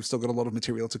 As I say, we've still got a lot of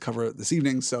material to cover this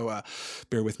evening, so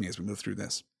bear with me as we move through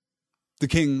this. The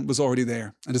king was already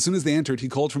there, and as soon as they entered, he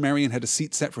called for Merry and had a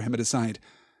seat set for him at his side.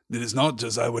 "It is not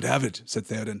as I would have it," said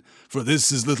Theoden, "for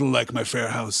this is little like my fair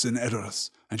house in Edoras,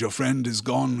 and your friend is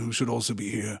gone who should also be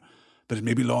here. But it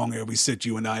may be long ere we sit,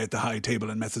 you and I, at the high table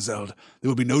in Methazeld. There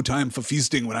will be no time for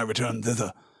feasting when I return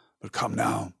thither. But come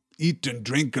now, eat and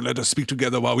drink, and let us speak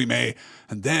together while we may,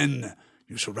 and then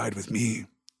you shall ride with me."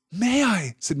 "May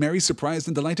I?" said Merry, surprised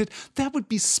and delighted. "That would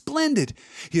be splendid."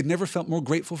 He had never felt more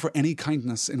grateful for any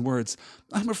kindness in words.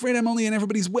 "I'm afraid I'm only in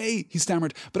everybody's way," he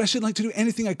stammered, "but I should like to do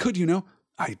anything I could, you know."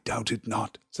 "I doubt it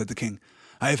not," said the king.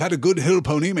 "I have had a good hill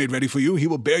pony made ready for you. He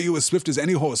will bear you as swift as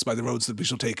any horse by the roads that we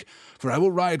shall take. For I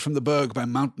will ride from the burg by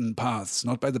mountain paths,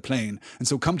 not by the plain, and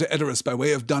so come to Edoras by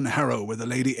way of Dun Harrow, where the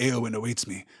Lady Éowyn awaits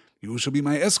me. You shall be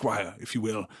my esquire, if you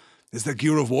will. Is there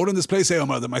gear of war in this place,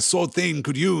 Éomer, that my sword thane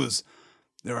could use?"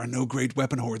 "There are no great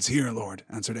weapon hoards here, lord,"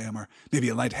 answered Éomer. "Maybe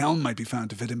a light helm might be found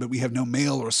to fit him, but we have no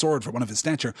mail or sword for one of his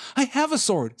stature." "I have a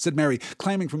sword," said Merry,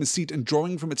 climbing from his seat and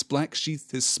drawing from its black sheath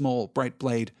his small, bright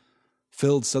blade.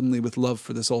 Filled suddenly with love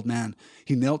for this old man,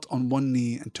 he knelt on one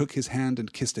knee and took his hand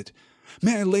and kissed it.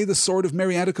 "May I lay the sword of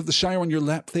Meriadoc of the Shire on your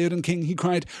lap, Theoden King?" he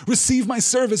cried. "Receive my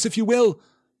service, if you will."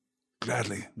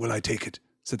 "Gladly will I take it,"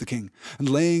 said the king, and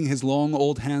laying his long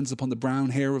old hands upon the brown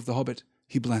hair of the hobbit,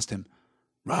 he blessed him.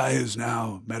 "Rise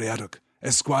now, Meriadoc,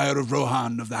 esquire of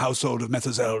Rohan of the household of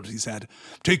Methazeld," he said.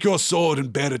 "Take your sword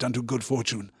and bear it unto good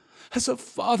fortune." "As a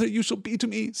father you shall be to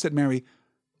me," said Merry.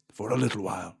 "For a little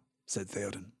while," said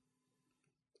Theoden.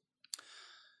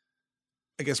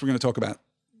 I guess we're going to talk about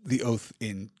the oath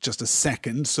in just a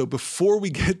second. So before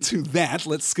we get to that,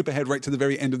 let's skip ahead right to the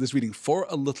very end of this reading. "For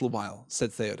a little while,"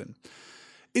 said Theoden.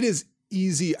 It is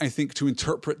easy, I think, to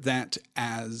interpret that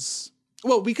as,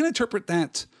 well, we can interpret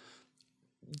that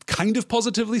kind of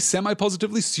positively,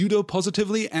 semi-positively,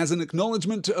 pseudo-positively, as an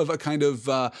acknowledgement of a kind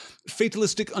of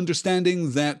fatalistic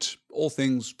understanding that all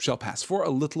things shall pass for a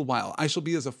little while. I shall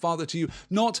be as a father to you,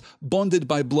 not bonded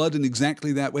by blood in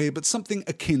exactly that way, but something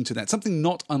akin to that, something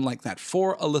not unlike that,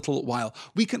 for a little while.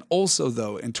 We can also,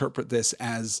 though, interpret this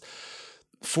as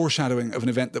foreshadowing of an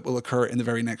event that will occur in the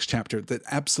very next chapter that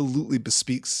absolutely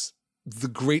bespeaks the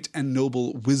great and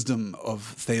noble wisdom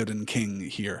of Theoden King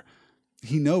here.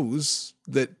 He knows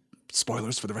that,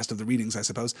 spoilers for the rest of the readings, I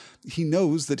suppose, he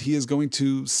knows that he is going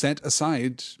to set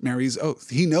aside Merry's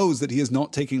oath. He knows that he is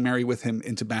not taking Merry with him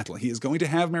into battle. He is going to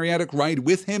have Meriadoc ride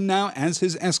with him now as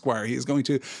his esquire. He is going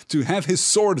to have his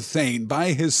sword thane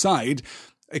by his side,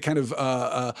 a kind of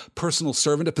personal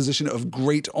servant, a position of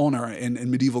great honor in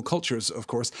medieval cultures, of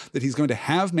course, that he's going to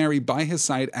have Merry by his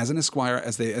side as an esquire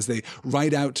as they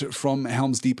ride out from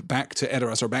Helm's Deep back to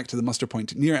Edoras, or back to the muster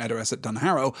point near Edoras at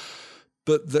Dunharrow,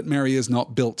 but that Merry is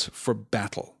not built for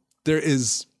battle. There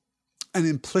is an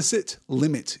implicit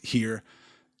limit here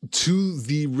to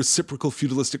the reciprocal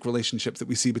feudalistic relationship that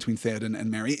we see between Theoden and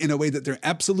Merry in a way that there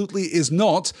absolutely is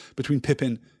not between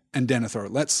Pippin and Denethor.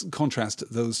 Let's contrast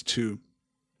those two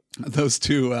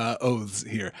oaths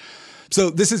here. So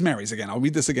this is Merry's again. I'll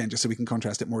read this again just so we can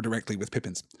contrast it more directly with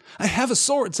Pippin's. "I have a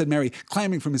sword," said Merry,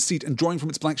 climbing from his seat and drawing from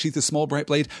its black sheath a small bright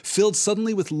blade. Filled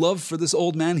suddenly with love for this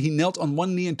old man, he knelt on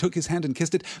one knee and took his hand and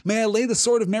kissed it. "May I lay the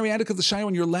sword of Meriadoc of the Shire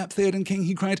on your lap, Theoden King?"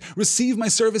 he cried. "Receive my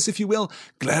service if you will."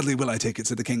 "Gladly will I take it,"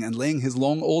 said the king, and laying his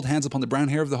long old hands upon the brown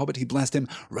hair of the hobbit, he blessed him.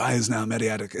 "Rise now,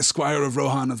 Meriadoc, esquire of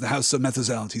Rohan of the house of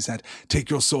Methuzeld," he said. "Take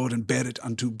your sword and bear it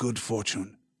unto good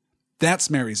fortune."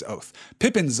 That's Merry's oath.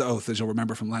 Pippin's oath, as you'll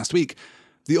remember from last week,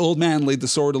 the old man laid the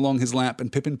sword along his lap,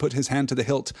 and Pippin put his hand to the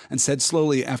hilt and said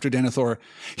slowly after Denethor,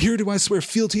 "Here do I swear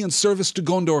fealty and service to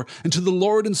Gondor, and to the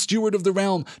lord and steward of the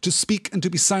realm, to speak and to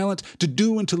be silent, to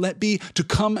do and to let be, to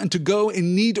come and to go,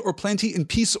 in need or plenty, in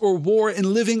peace or war,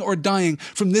 in living or dying,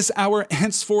 from this hour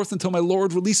henceforth until my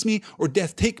lord release me, or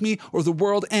death take me, or the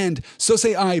world end. So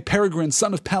say I, Peregrine,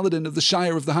 son of Paladin of the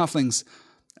Shire of the Halflings."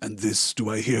 "And this do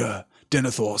I hear,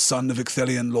 Denethor, son of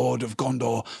Icthelion, lord of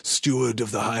Gondor, steward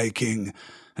of the High King,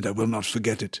 and I will not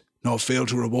forget it, nor fail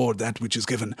to reward that which is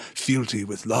given, fealty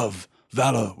with love,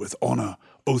 valour with honour,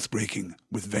 oath-breaking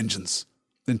with vengeance."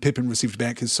 Then Pippin received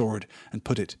back his sword and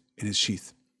put it in his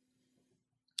sheath.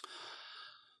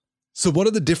 So what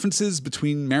are the differences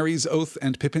between Merry's oath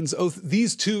and Pippin's oath?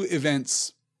 These two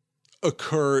events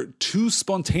occur too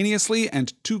spontaneously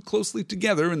and too closely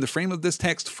together in the frame of this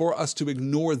text for us to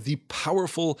ignore the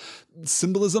powerful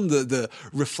symbolism, the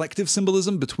reflective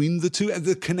symbolism between the two, and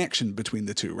the connection between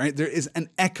the two, right? There is an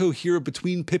echo here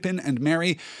between Pippin and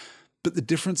Merry, but the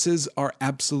differences are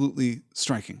absolutely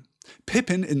striking.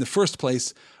 Pippin, in the first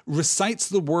place, recites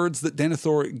the words that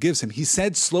Denethor gives him. He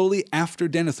said slowly after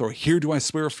Denethor, "Here do I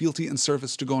swear fealty and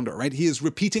service to Gondor," right? He is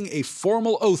repeating a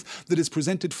formal oath that is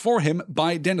presented for him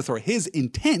by Denethor. His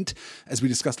intent, as we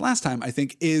discussed last time, I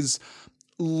think, is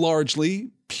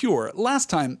largely pure. Last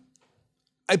time,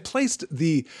 I placed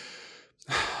the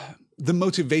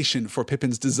motivation for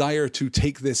Pippin's desire to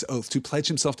take this oath, to pledge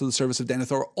himself to the service of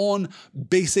Denethor, on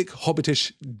basic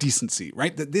hobbitish decency,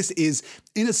 right? That this is,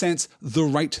 in a sense, the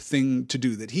right thing to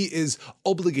do, that he is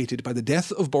obligated by the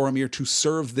death of Boromir to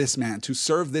serve this man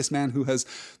who has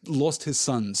lost his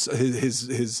sons,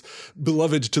 his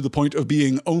beloved to the point of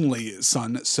being only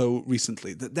son so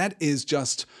recently. That is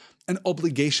just an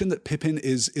obligation that Pippin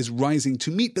is rising to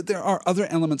meet, but there are other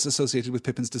elements associated with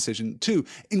Pippin's decision too,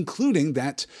 including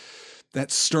that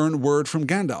stern word from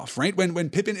Gandalf, right? When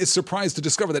Pippin is surprised to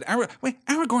discover that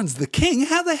Aragorn's the king.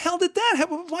 How the hell did that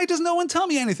happen? Why does no one tell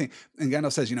me anything? And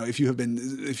Gandalf says, if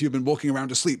you've been walking around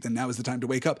asleep, then now is the time to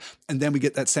wake up. And then we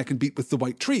get that second beat with the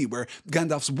White Tree, where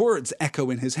Gandalf's words echo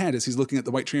in his head as he's looking at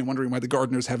the White Tree and wondering why the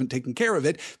gardeners haven't taken care of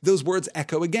it. Those words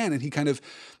echo again, and he kind of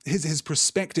his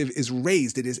perspective is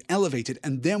raised, it is elevated,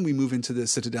 and then we move into the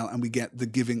Citadel and we get the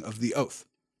giving of the oath.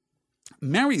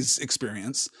 Merry's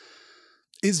experience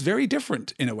is very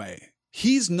different in a way.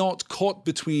 He's not caught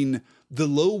between the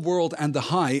low world and the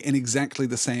high in exactly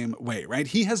the same way, right?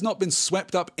 He has not been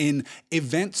swept up in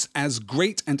events as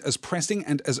great and as pressing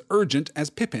and as urgent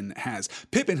as Pippin has.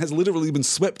 Pippin has literally been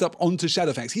swept up onto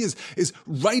Shadowfax. He is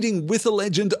riding with a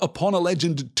legend upon a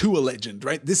legend to a legend,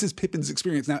 right? This is Pippin's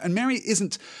experience now. And Merry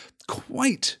isn't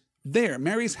quite there.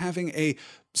 Merry's having a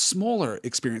smaller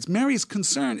experience. Merry's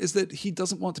concern is that he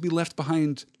doesn't want to be left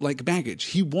behind like baggage.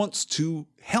 He wants to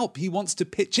help. He wants to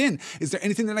pitch in. Is there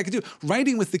anything that I could do?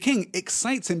 Riding with the king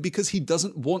excites him because he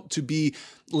doesn't want to be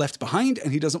left behind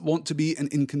and he doesn't want to be an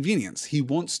inconvenience. He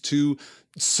wants to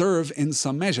serve in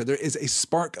some measure. There is a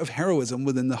spark of heroism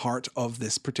within the heart of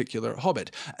this particular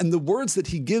hobbit. And the words that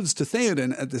he gives to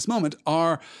Theoden at this moment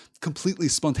are completely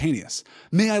spontaneous.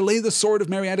 "May I lay the sword of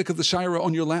Meriadoc of the Shire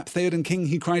on your lap, Theoden King,"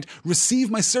 he cried.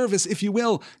 "Receive my service if you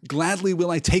will." "Gladly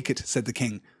will I take it," said the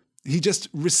king. He just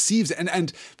receives it.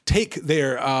 And take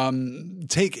there,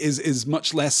 take is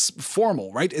much less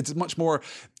formal, right? It's much more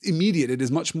immediate. It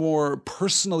is much more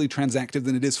personally transactive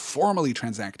than it is formally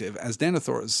transactive, as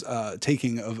Denethor's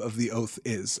taking of the oath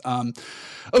is.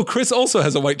 Chris also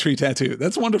has a white tree tattoo.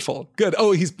 That's wonderful. Good.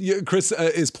 Chris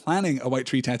is planning a white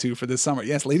tree tattoo for this summer.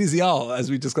 Yes, Lady Zial,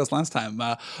 as we discussed last time,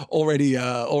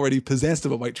 already possessed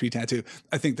of a white tree tattoo.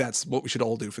 I think that's what we should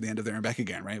all do for the end of There and Back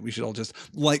Again, right? We should all just,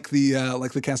 like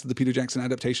the cast of the Peter Jackson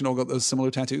adaptation, all got those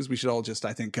similar tattoos. We should all just,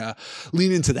 I think,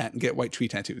 lean into that and get white tree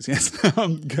tattoos. Yes.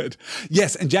 Good.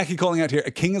 Yes. And Jackie calling out here,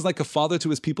 "A king is like a father to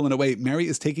his people in a way. Merry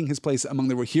is taking his place among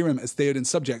the Rohirrim as Theoden's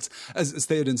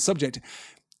subject."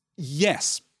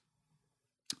 Yes.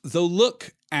 Though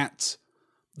look at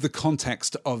the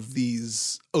context of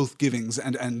these oath givings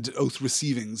and oath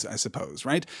receivings, I suppose,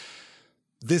 right?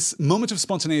 This moment of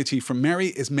spontaneity from Merry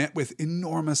is met with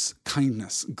enormous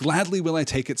kindness. "Gladly will I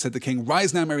take it," said the king.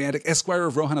 "Rise now, Meriadoc, esquire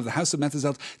of Rohan of the house of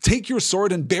Methazelt. Take your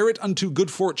sword and bear it unto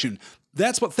good fortune."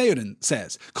 That's what Theoden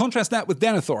says. Contrast that with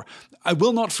Denethor. "I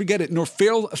will not forget it, nor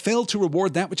fail to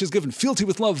reward that which is given. Fealty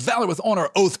with love, valor with honor,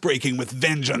 oath-breaking with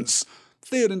vengeance."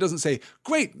 Theoden doesn't say,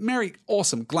 "Great, Merry,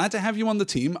 awesome, glad to have you on the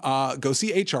team. Go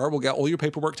see HR. We'll get all your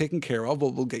paperwork taken care of.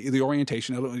 We'll get you the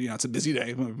orientation. It's a busy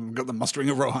day. We've got the mustering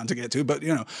of Rohan to get to, but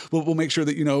we'll make sure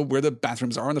that you know where the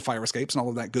bathrooms are and the fire escapes and all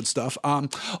of that good stuff.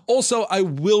 Also, I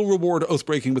will reward oath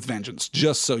breaking with vengeance.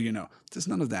 Just so you know." There's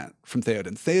none of that from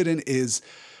Theoden. Theoden is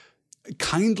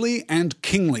kindly and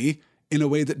kingly in a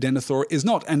way that Denethor is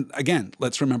not. And again,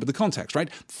 let's remember the context, right?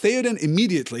 Theoden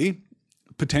immediately,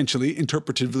 potentially,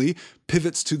 interpretively,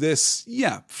 pivots to this,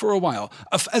 for a while.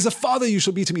 "As a father you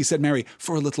shall be to me," said Merry.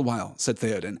 "For a little while," said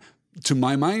Theoden. To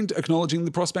my mind, acknowledging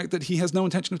the prospect that he has no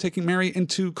intention of taking Merry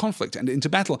into conflict and into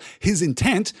battle. His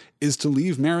intent is to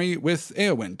leave Merry with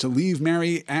Éowyn, to leave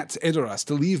Merry at Edoras,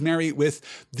 to leave Merry with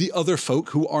the other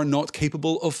folk who are not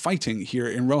capable of fighting here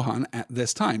in Rohan at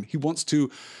this time. He wants to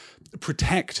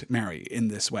protect Merry in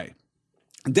this way.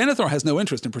 Denethor has no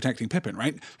interest in protecting Pippin,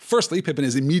 right? Firstly, Pippin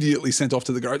is immediately sent off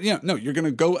to the guard. No, you're going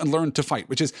to go and learn to fight,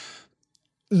 which is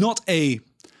not a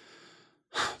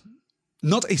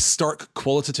stark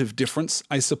qualitative difference,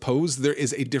 I suppose. There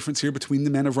is a difference here between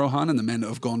the men of Rohan and the men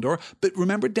of Gondor. But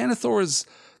remember, Denethor's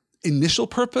initial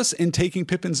purpose in taking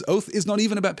Pippin's oath is not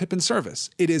even about Pippin's service.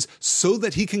 It is so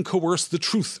that he can coerce the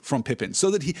truth from Pippin,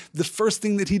 so that the first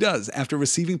thing that he does after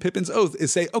receiving Pippin's oath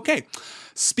is say, "Okay,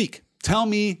 speak, tell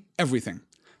me everything."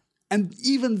 And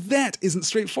even that isn't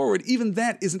straightforward. Even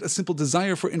that isn't a simple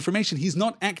desire for information. He's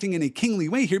not acting in a kingly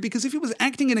way here, because if he was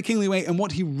acting in a kingly way and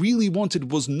what he really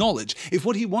wanted was knowledge, if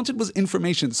what he wanted was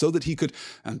information so that he could,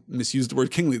 and misuse the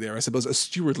word kingly there, I suppose, a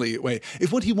stewardly way,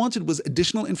 if what he wanted was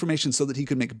additional information so that he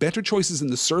could make better choices in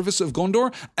the service of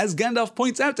Gondor, as Gandalf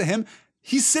points out to him,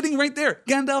 he's sitting right there.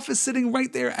 Gandalf is sitting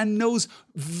right there and knows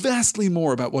vastly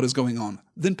more about what is going on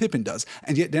than Pippin does.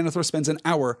 And yet Denethor spends an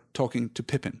hour talking to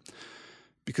Pippin,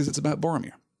 because it's about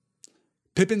Boromir.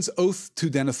 Pippin's oath to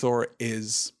Denethor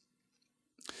is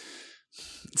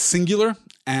singular,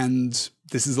 and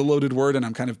this is a loaded word, and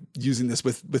I'm kind of using this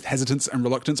with hesitance and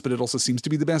reluctance, but it also seems to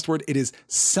be the best word. It is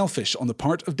selfish on the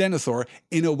part of Denethor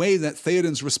in a way that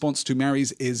Theoden's response to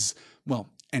Merry's is, well,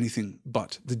 anything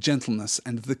but. The gentleness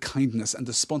and the kindness and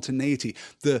the spontaneity,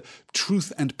 the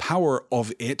truth and power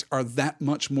of it are that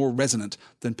much more resonant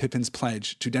than Pippin's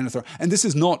pledge to Denethor. And this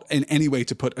is not in any way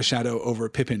to put a shadow over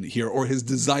Pippin here or his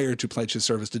desire to pledge his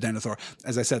service to Denethor.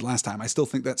 As I said last time, I still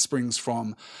think that springs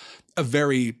from a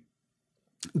very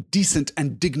decent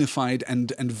and dignified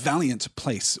and valiant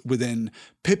place within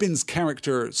Pippin's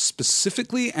character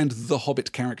specifically and the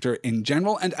Hobbit character in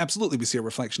general. And absolutely we see a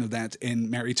reflection of that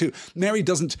in Merry too. Merry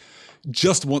doesn't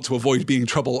just want to avoid being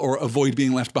trouble or avoid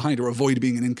being left behind or avoid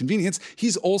being an inconvenience.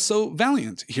 He's also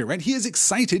valiant here, right? He is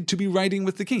excited to be riding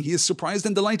with the king. He is surprised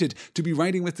and delighted to be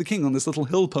riding with the king on this little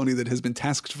hill pony that has been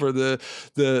tasked for the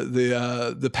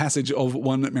passage of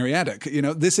one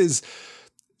Meriadoc. This is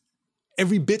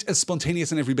every bit as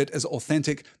spontaneous and every bit as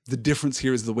authentic. The difference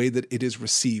here is the way that it is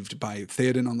received by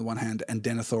Theoden on the one hand and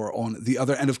Denethor on the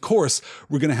other. And of course,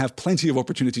 we're going to have plenty of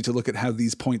opportunity to look at how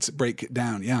these points break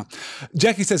down. Yeah.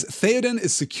 Jackie says, Theoden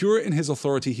is secure in his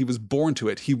authority. He was born to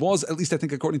it. He was, at least I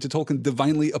think according to Tolkien,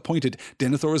 divinely appointed.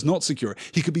 Denethor is not secure.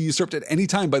 He could be usurped at any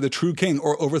time by the true king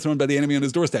or overthrown by the enemy on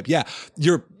his doorstep. Yeah,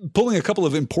 you're pulling a couple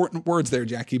of important words there,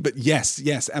 Jackie. But yes,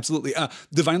 absolutely.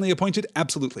 Divinely appointed,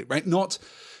 absolutely, right? Not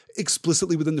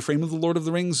explicitly within the frame of the Lord of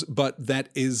the Rings, but that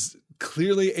is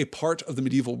clearly a part of the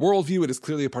medieval worldview. It is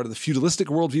clearly a part of the feudalistic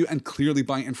worldview, and clearly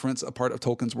by inference a part of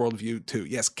Tolkien's worldview too.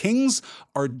 Yes, kings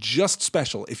are just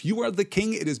special. If you are the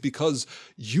king, it is because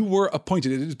you were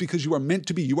appointed. It is because you are meant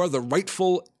to be. You are the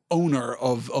rightful owner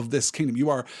of this kingdom. You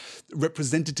are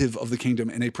representative of the kingdom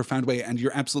in a profound way. And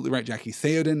you're absolutely right, Jackie.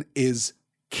 Theoden is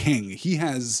king. He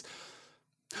has...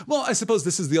 Well, I suppose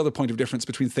this is the other point of difference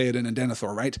between Theoden and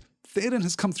Denethor, right? Theoden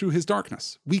has come through his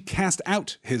darkness. We cast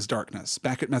out his darkness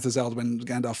back at Methuseld when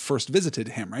Gandalf first visited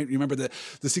him, right? You remember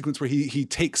the sequence where he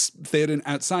takes Theoden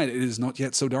outside. It is not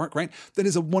yet so dark, right? That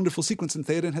is a wonderful sequence, and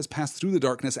Theoden has passed through the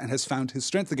darkness and has found his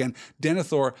strength again.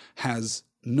 Denethor has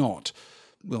not.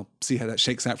 We'll see how that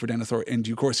shakes out for Denethor in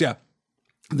due course. Yeah.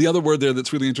 The other word there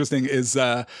that's really interesting is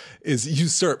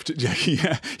usurped, Jackie.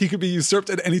 Yeah. He could be usurped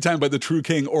at any time by the true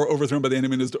king or overthrown by the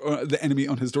enemy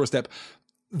on his doorstep.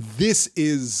 This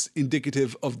is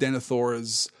indicative of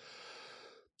Denethor's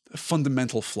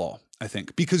fundamental flaw, I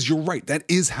think, because you're right. That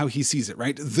is how he sees it,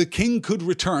 right? The king could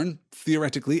return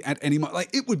theoretically at any moment.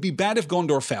 Like, it would be bad if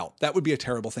Gondor fell. That would be a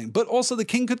terrible thing. But also the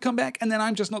king could come back and then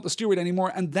I'm just not the steward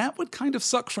anymore. And that would kind of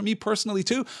suck for me personally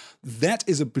too. That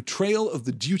is a betrayal of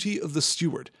the duty of the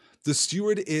steward. The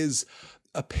steward is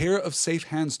a pair of safe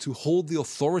hands to hold the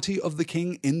authority of the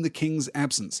king in the king's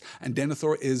absence. And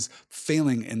Denethor is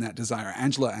failing in that desire.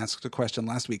 Angela asked a question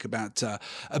last week about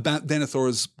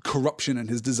Denethor's corruption and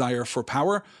his desire for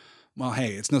power. Well,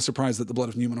 hey, it's no surprise that the blood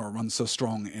of Numenor runs so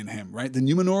strong in him, right? The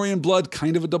Numenorean blood,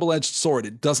 kind of a double-edged sword.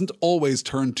 It doesn't always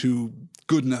turn to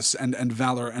goodness and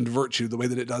valor and virtue the way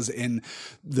that it does in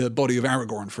the body of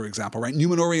Aragorn, for example, right?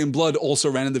 Numenorean blood also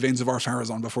ran in the veins of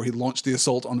Ar-Pharazôn before he launched the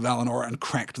assault on Valinor and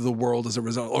cracked the world as a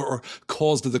result, or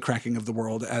caused the cracking of the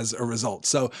world as a result.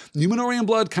 So Numenorean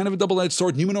blood, kind of a double-edged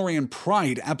sword. Numenorean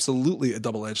pride, absolutely a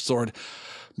double-edged sword.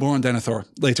 More on Denethor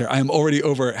later. I am already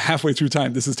over halfway through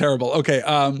time. This is terrible. Okay,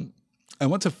 I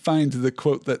want to find the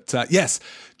quote that, yes,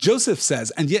 Joseph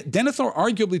says, and yet Denethor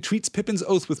arguably treats Pippin's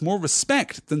oath with more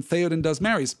respect than Theoden does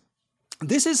Merry's.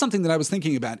 This is something that I was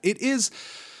thinking about. It is...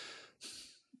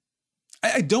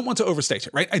 I don't want to overstate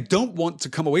it, right? I don't want to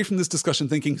come away from this discussion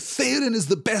thinking Theoden is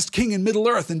the best king in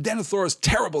Middle-earth and Denethor is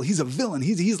terrible. He's a villain.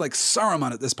 He's like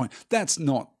Saruman at this point. That's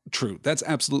not true. That's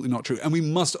absolutely not true. And we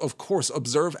must, of course,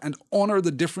 observe and honor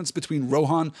the difference between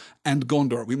Rohan and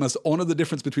Gondor. We must honor the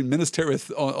difference between Minas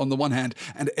Tirith on the one hand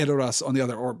and Edoras on the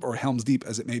other, or Helm's Deep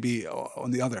as it may be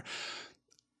on the other.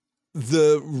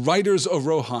 The riders of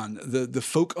Rohan, the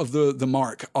folk of the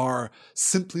Mark, are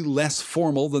simply less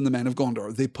formal than the men of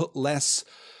Gondor. They put less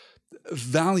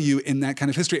value in that kind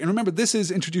of history. And remember, this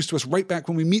is introduced to us right back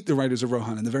when we meet the Riders of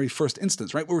Rohan in the very first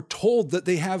instance, right? We're told that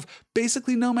they have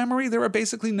basically no memory. There are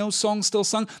basically no songs still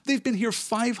sung. They've been here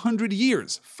 500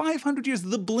 years. 500 years,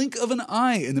 the blink of an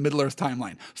eye in the Middle-earth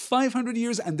timeline. 500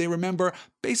 years, and they remember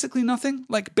basically nothing?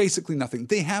 Like, basically nothing.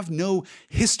 They have no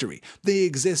history. They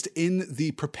exist in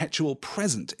the perpetual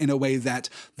present in a way that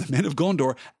the men of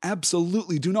Gondor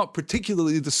absolutely do not,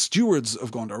 particularly the stewards of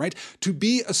Gondor, right? To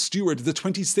be a steward, the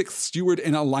 26th steward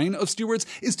in a line of stewards,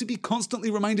 is to be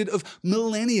constantly reminded of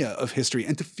millennia of history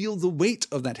and to feel the weight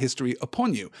of that history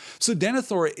upon you. So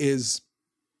Denethor is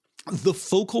the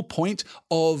focal point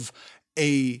of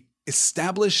a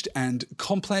established and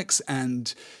complex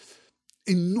and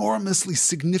enormously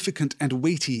significant and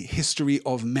weighty history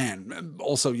of man.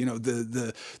 Also, you know,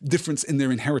 the difference in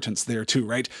their inheritance there too,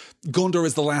 right? Gondor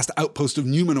is the last outpost of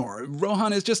Numenor.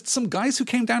 Rohan is just some guys who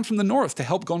came down from the north to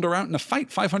help Gondor out in a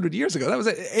fight 500 years ago. That was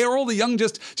it. Eorl the Young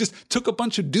just took a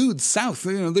bunch of dudes south.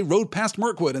 You know, they rode past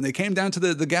Mirkwood and they came down to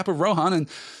the Gap of Rohan and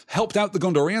helped out the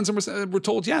Gondorians and were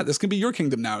told, yeah, this can be your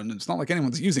kingdom now. And it's not like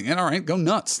anyone's using it. All right, go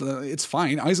nuts. It's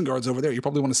fine. Isengard's over there. You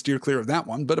probably want to steer clear of that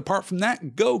one. But apart from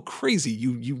that, go crazy.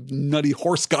 You nutty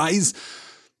horse guys.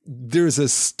 There's a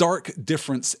stark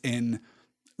difference in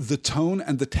the tone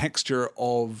and the texture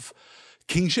of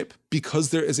kingship because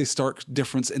there is a stark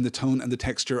difference in the tone and the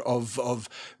texture of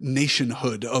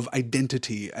nationhood, of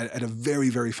identity at a very,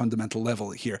 very fundamental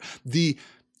level here. The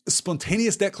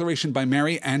spontaneous declaration by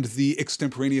Merry and the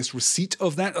extemporaneous receipt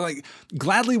of that, like,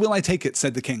 gladly will I take it,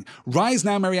 said the king. Rise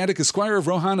now, Meriadoc, esquire of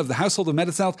Rohan of the household of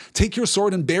Medethouth, take your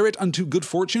sword and bear it unto good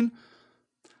fortune.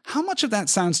 How much of that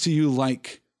sounds to you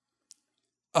like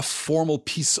a formal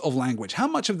piece of language? How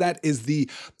much of that is the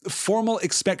formal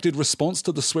expected response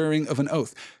to the swearing of an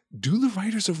oath? Do the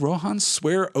riders of Rohan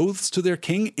swear oaths to their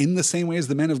king in the same way as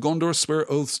the men of Gondor swear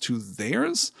oaths to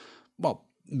theirs? Well,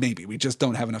 maybe. We just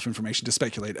don't have enough information to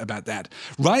speculate about that.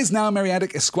 Rise now,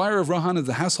 Meriadoc, Esquire of Rohan of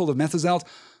the household of Methazelt.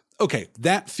 Okay,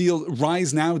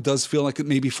 rise now does feel like it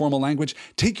may be formal language.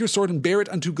 Take your sword and bear it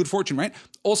unto good fortune, right?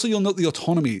 Also, you'll note the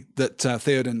autonomy that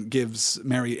Theoden gives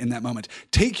Merry in that moment.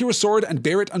 Take your sword and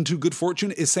bear it unto good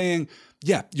fortune is saying,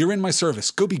 yeah, you're in my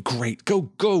service. Go be great.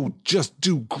 Go just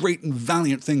do great and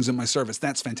valiant things in my service.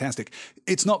 That's fantastic.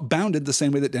 It's not bounded the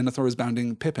same way that Denethor is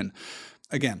bounding Pippin.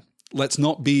 Again, let's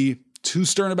not be too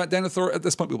stern about Denethor at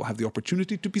this point. We will have the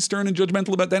opportunity to be stern and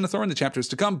judgmental about Denethor in the chapters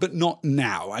to come, but not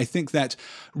now. I think that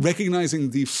recognizing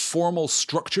the formal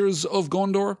structures of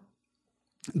Gondor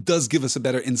does give us a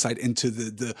better insight into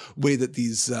the way that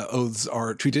these oaths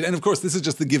are treated. And of course, this is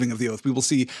just the giving of the oath. We will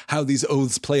see how these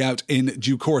oaths play out in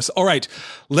due course. All right,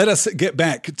 let us get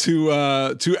back to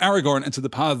Aragorn and to the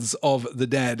paths of the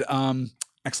dead.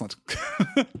 Excellent.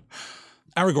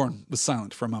 Aragorn was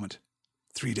silent for a moment.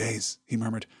 3 days, he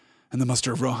murmured, and the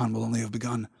muster of Rohan will only have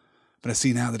begun. But I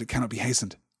see now that it cannot be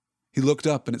hastened. He looked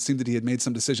up, and it seemed that he had made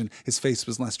some decision. His face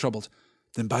was less troubled.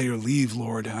 Then by your leave,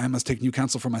 Lord, I must take new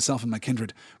counsel for myself and my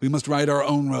kindred. We must ride our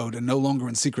own road, and no longer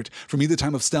in secret. For me the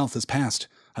time of stealth is past.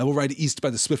 I will ride east by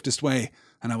the swiftest way,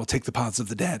 and I will take the paths of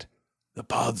the dead. The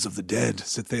paths of the dead,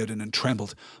 said Theoden, and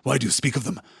trembled. Why do you speak of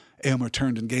them? Eomer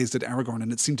turned and gazed at Aragorn,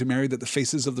 and it seemed to Merry that the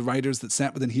faces of the riders that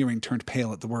sat within hearing turned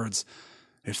pale at the words.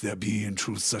 If there be in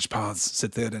truth such paths,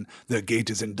 said Theoden, their gate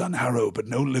is in Dunharrow, but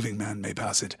no living man may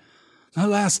pass it.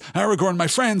 Alas, Aragorn, my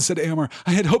friend, said Eomer,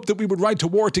 I had hoped that we would ride to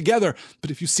war together,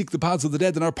 but if you seek the paths of the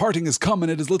dead, then our parting is come,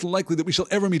 and it is little likely that we shall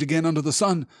ever meet again under the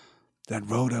sun. That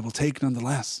road I will take none the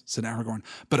less, said Aragorn,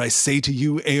 but I say to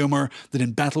you, Eomer, that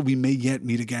in battle we may yet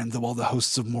meet again, though all the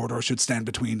hosts of Mordor should stand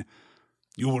between.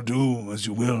 You will do as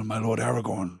you will, my lord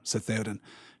Aragorn, said Theoden.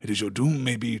 It is your doom,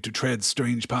 maybe, to tread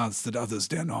strange paths that others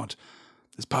dare not.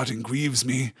 This parting grieves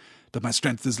me, but my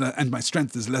strength is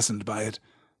lessened by it.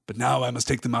 But now I must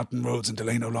take the mountain roads and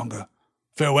delay no longer.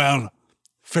 Farewell,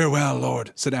 farewell,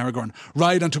 lord, said Aragorn.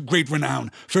 Ride unto great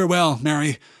renown. Farewell,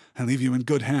 Merry. I leave you in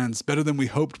good hands, better than we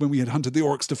hoped when we had hunted the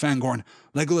orcs to Fangorn.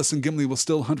 Legolas and Gimli will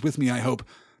still hunt with me, I hope,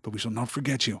 but we shall not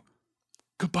forget you.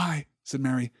 Goodbye, said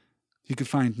Merry. He could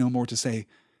find no more to say.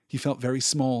 He felt very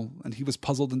small, and he was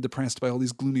puzzled and depressed by all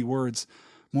these gloomy words.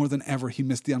 More than ever, he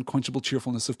missed the unquenchable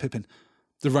cheerfulness of Pippin.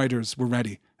 The riders were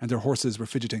ready, and their horses were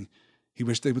fidgeting. He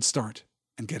wished they would start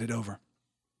and get it over.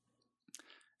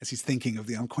 As he's thinking of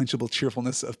the unquenchable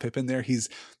cheerfulness of Pippin there, he's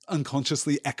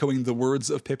unconsciously echoing the words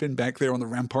of Pippin back there on the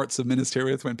ramparts of Minas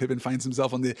Tirith when Pippin finds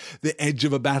himself on the edge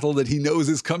of a battle that he knows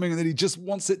is coming and that he just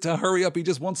wants it to hurry up. He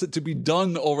just wants it to be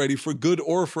done already, for good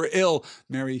or for ill.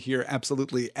 Merry here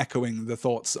absolutely echoing the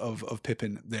thoughts of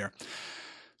Pippin there.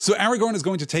 So Aragorn is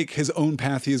going to take his own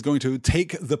path. He is going to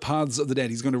take the paths of the dead.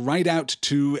 He's going to ride out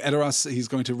to Edoras. He's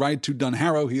going to ride to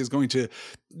Dunharrow. He is going to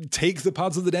take the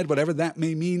paths of the dead, whatever that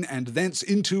may mean, and thence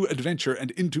into adventure and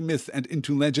into myth and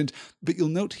into legend. But you'll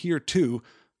note here too,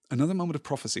 another moment of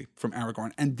prophecy from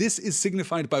Aragorn. And this is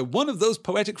signified by one of those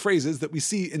poetic phrases that we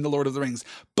see in The Lord of the Rings.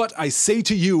 But I say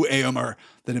to you, Eomer,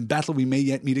 that in battle we may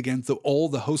yet meet again, though all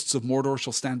the hosts of Mordor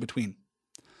shall stand between.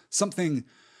 Something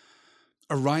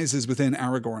arises within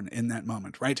Aragorn in that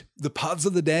moment, right? The paths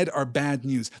of the dead are bad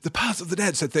news. The paths of the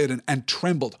dead, said Theoden, and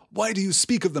trembled. Why do you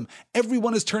speak of them?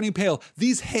 Everyone is turning pale.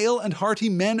 These hale and hearty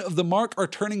men of the Mark are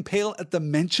turning pale at the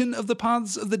mention of the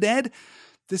paths of the dead.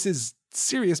 This is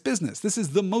serious business. This is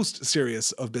the most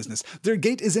serious of business. Their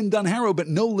gate is in Dunharrow, but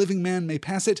no living man may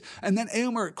pass it. And then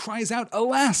Eomer cries out,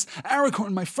 Alas,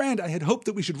 Aragorn, my friend, I had hoped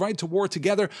that we should ride to war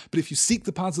together, but if you seek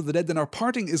the paths of the dead, then our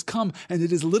parting is come, and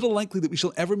it is little likely that we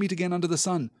shall ever meet again under the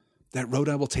sun. That road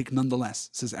I will take nonetheless,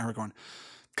 says Aragorn.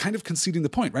 Kind of conceding the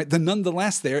point, right? The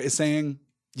nonetheless there is saying,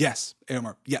 yes,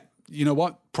 Eomer, yeah, you know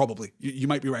what? Probably. You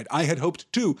might be right. I had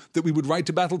hoped, too, that we would ride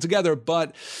to battle together,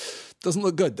 but doesn't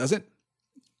look good, does it?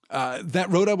 That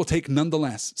road I will take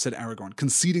nonetheless, said Aragorn,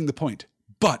 conceding the point.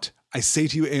 But I say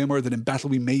to you, Eomer, that in battle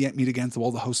we may yet meet again, though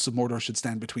all the hosts of Mordor should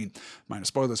stand between. Minor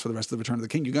spoilers for the rest of the Return of the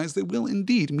King, you guys. They will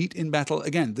indeed meet in battle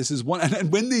again. This is one,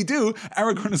 and when they do,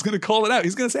 Aragorn is going to call it out.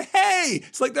 He's going to say, hey,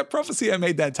 it's like that prophecy I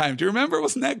made that time. Do you remember?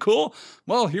 Wasn't that cool?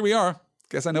 Well, here we are.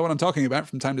 Guess I know what I'm talking about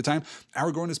from time to time.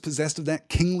 Aragorn is possessed of that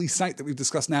kingly sight that we've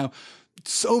discussed now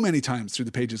so many times through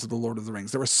the pages of The Lord of the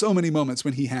Rings. There are so many moments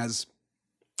when he has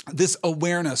this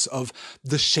awareness of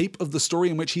the shape of the story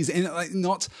in which he's in, like,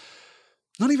 not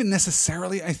not even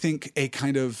necessarily, I think, a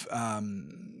kind of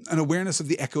an awareness of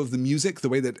the echo of the music, the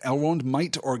way that Elrond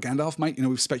might or Gandalf might.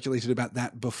 We've speculated about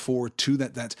that before too,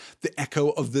 that the echo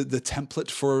of the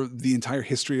template for the entire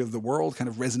history of the world kind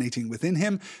of resonating within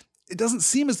him. It doesn't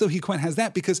seem as though he quite has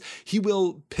that, because he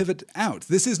will pivot out.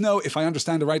 This is no, if I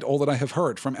understand aright all that I have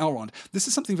heard from Elrond. This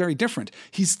is something very different.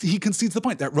 He concedes the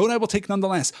point. That road I will take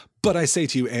nonetheless. But I say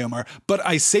to you, Éomer,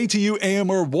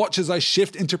 watch as I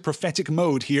shift into prophetic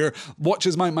mode here. Watch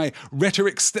as my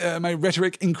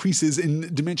rhetoric increases in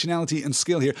dimensionality and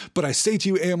scale here. But I say to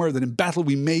you, Éomer, that in battle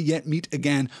we may yet meet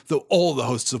again, though all the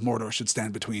hosts of Mordor should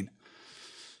stand between.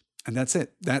 And that's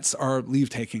it. That's our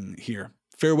leave-taking here.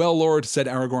 Farewell, Lord, said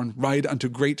Aragorn, ride unto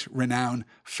great renown.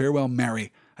 Farewell,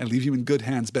 Merry. I leave you in good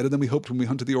hands, better than we hoped when we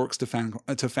hunted the orcs to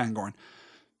Fangorn.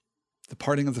 The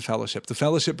parting of the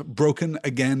fellowship broken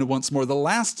again once more. The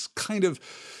last kind of,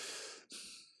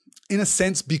 in a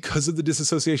sense, because of the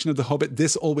disassociation of the Hobbit,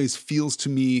 this always feels to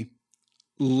me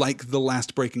like the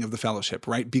last breaking of the fellowship,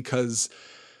 right? Because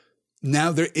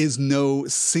now there is no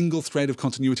single thread of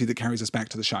continuity that carries us back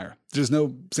to the Shire. There's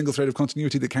no single thread of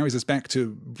continuity that carries us back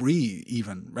to Bree,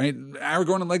 even, right?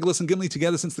 Aragorn and Legolas and Gimli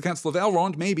together since the Council of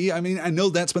Elrond, maybe. I mean, I know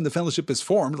that's when the Fellowship is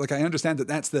formed. Like, I understand that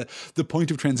that's the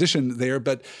point of transition there,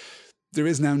 but there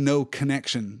is now no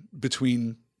connection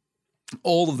between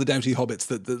all of the doughty hobbits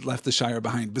that left the Shire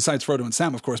behind, besides Frodo and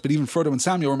Sam, of course. But even Frodo and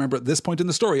Sam, you'll remember at this point in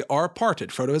the story, are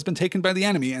parted. Frodo has been taken by the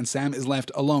enemy and Sam is left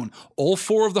alone. All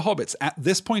four of the hobbits at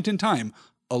this point in time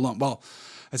alone. Well,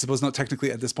 I suppose not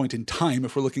technically at this point in time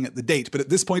if we're looking at the date, but at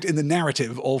this point in the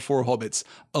narrative, all four hobbits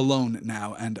alone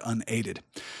now and unaided.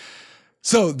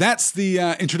 So that's the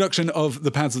introduction of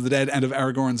the Paths of the Dead and of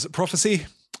Aragorn's prophecy.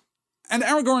 And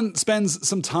Aragorn spends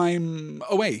some time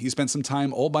away. He spends some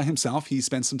time all by himself. He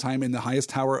spends some time in the highest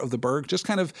tower of the burg, just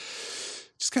kind of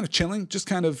chilling, just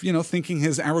kind of, thinking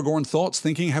his Aragorn thoughts,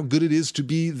 thinking how good it is to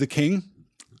be the king.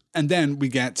 And then we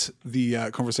get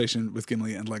the conversation with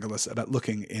Gimli and Legolas about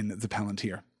looking in the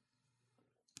Palantir.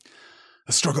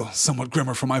 A struggle somewhat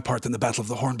grimmer for my part than the Battle of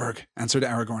the Hornburg, answered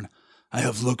Aragorn. I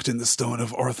have looked in the stone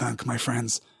of Orthanc, my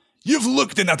friends. You've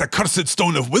looked in that accursed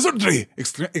stone of wizardry,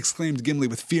 exclaimed Gimli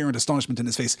with fear and astonishment in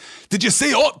his face. Did you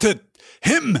say aught to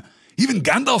him? Even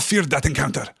Gandalf feared that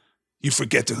encounter. You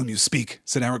forget to whom you speak,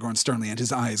 said Aragorn sternly, and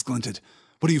his eyes glinted.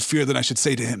 What do you fear that I should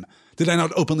say to him? Did I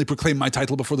not openly proclaim my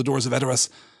title before the doors of Edoras?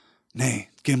 Nay,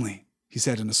 Gimli, he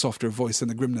said in a softer voice,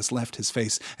 and the grimness left his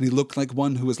face, and he looked like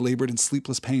one who has laboured in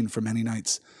sleepless pain for many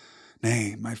nights.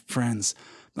 Nay, my friends,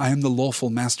 I am the lawful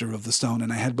master of the stone,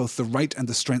 and I had both the right and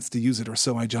the strength to use it, or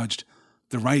so I judged.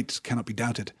 The right cannot be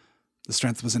doubted. The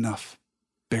strength was enough.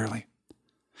 Barely.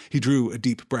 He drew a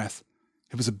deep breath.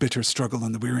 It was a bitter struggle,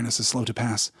 and the weariness is slow to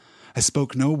pass. I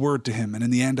spoke no word to him, and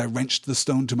in the end I wrenched the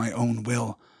stone to my own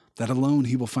will. That alone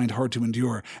he will find hard to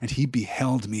endure, and he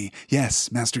beheld me.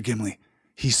 Yes, Master Gimli,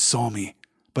 he saw me,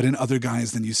 but in other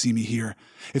guise than you see me here.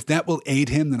 If that will aid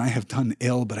him, then I have done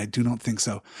ill, but I do not think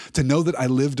so. To know that I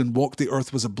lived and walked the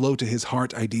earth was a blow to his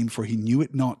heart, I deem, for he knew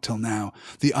it not till now.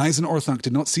 The eyes in Orthanc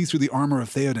did not see through the armour of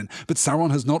Theoden, but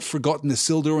Sauron has not forgotten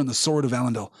Isildur and the sword of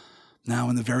Elendil. Now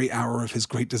in the very hour of his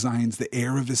great designs, the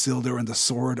heir of Isildur and the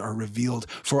sword are revealed,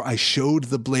 for I showed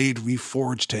the blade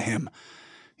reforged to him.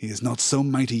 He is not so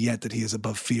mighty yet that he is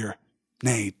above fear.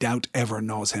 Nay, doubt ever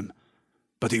gnaws him.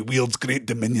 But he wields great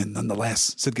dominion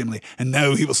nonetheless, said Gimli, and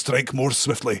now he will strike more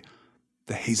swiftly.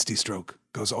 The hasty stroke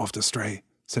goes oft astray,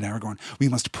 said Aragorn. We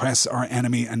must press our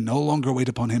enemy and no longer wait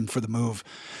upon him for the move.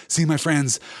 See, my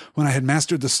friends, when I had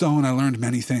mastered the stone, I learned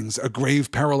many things. A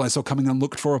grave peril I saw coming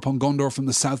unlooked for upon Gondor from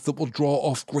the south that will draw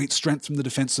off great strength from the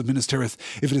defence of Minas Tirith.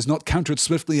 If it is not countered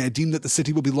swiftly, I deem that the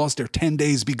city will be lost ere 10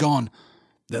 days be gone.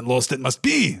 Then lost it must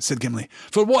be, said Gimli.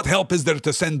 For what help is there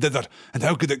to send thither, and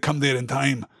how could it come there in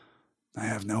time? I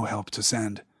have no help to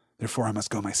send, therefore I must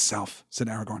go myself, said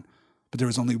Aragorn. But there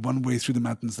is only one way through the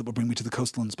mountains that will bring me to the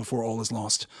coastlands before all is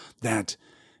lost. That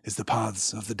is the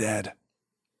Paths of the Dead.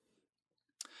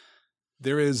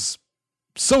 There is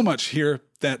so much here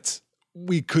that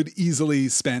we could easily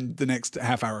spend the next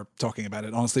half hour talking about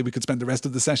it. Honestly, we could spend the rest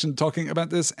of the session talking about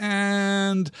this,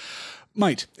 and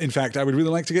might. In fact, I would really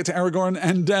like to get to Aragorn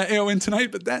and Éowyn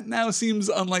tonight, but that now seems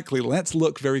unlikely. Let's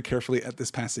look very carefully at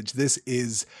this passage. This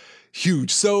is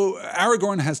huge. So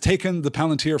Aragorn has taken the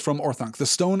Palantir from Orthanc, the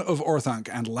Stone of Orthanc,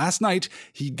 and last night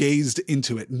he gazed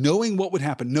into it, knowing what would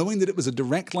happen, knowing that it was a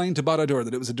direct line to Barad-dûr,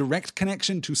 that it was a direct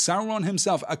connection to Sauron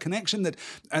himself, a connection that,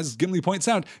 as Gimli points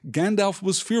out, Gandalf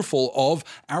was fearful of.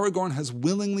 Aragorn has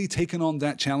willingly taken on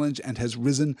that challenge and has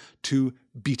risen to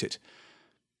beat it.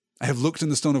 I have looked in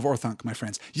the stone of Orthanc, my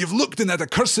friends. You've looked in that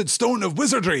accursed stone of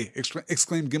wizardry,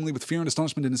 exclaimed Gimli with fear and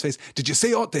astonishment in his face. Did you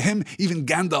say aught to him? Even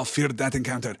Gandalf feared that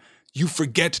encounter. You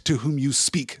forget to whom you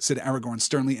speak, said Aragorn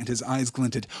sternly, and his eyes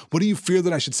glinted. What do you fear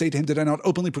that I should say to him? Did I not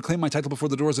openly proclaim my title before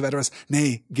the doors of Edoras?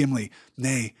 Nay, Gimli,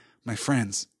 nay, my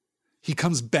friends. He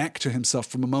comes back to himself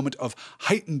from a moment of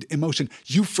heightened emotion.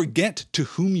 You forget to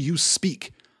whom you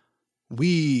speak.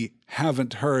 We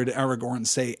haven't heard Aragorn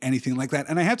say anything like that.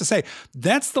 And I have to say,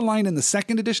 that's the line in the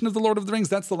second edition of The Lord of the Rings.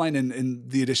 That's the line in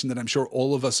the edition that I'm sure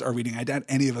all of us are reading. I doubt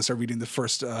any of us are reading the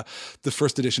first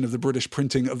edition of the British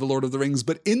printing of The Lord of the Rings.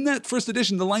 But in that first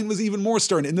edition, the line was even more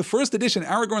stern. In the first edition,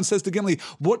 Aragorn says to Gimli,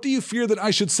 what do you fear that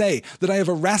I should say? That I have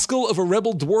a rascal of a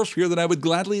rebel dwarf here that I would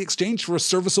gladly exchange for a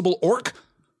serviceable orc?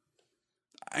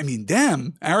 I mean,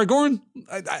 damn, Aragorn,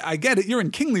 I get it. You're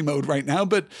in kingly mode right now,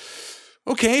 but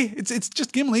okay, it's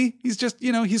just Gimli. He's just,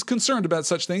 he's concerned about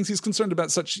such things. He's concerned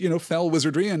about such, fell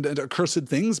wizardry and accursed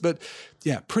things, but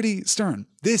yeah, pretty stern.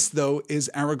 This, though, is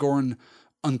Aragorn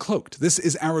uncloaked. This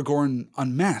is Aragorn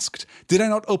unmasked. Did I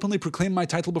not openly proclaim my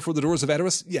title before the doors of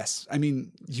Edoras? Yes, I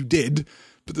mean, you did,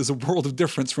 but there's a world of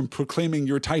difference from proclaiming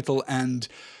your title and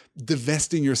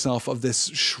divesting yourself of this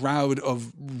shroud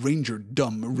of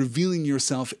rangerdom, revealing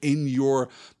yourself in your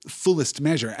fullest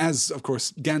measure, as, of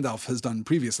course, Gandalf has done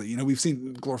previously. We've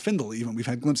seen Glorfindel even. We've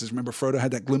had glimpses. Remember, Frodo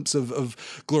had that glimpse of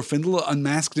Glorfindel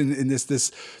unmasked in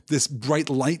this bright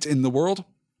light in the world.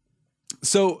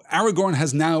 So Aragorn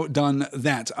has now done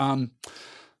that.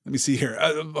 Let me see here.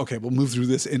 Okay, we'll move through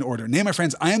this in order. Nay, my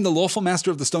friends, I am the lawful master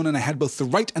of the stone, and I had both the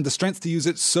right and the strength to use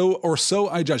it, so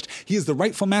I judged. He is the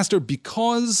rightful master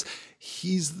because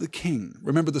he's the king.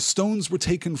 Remember, the stones were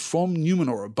taken from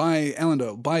Numenor by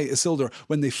Elendil, by Isildur,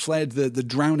 when they fled the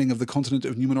drowning of the continent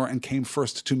of Numenor and came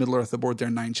first to Middle-earth aboard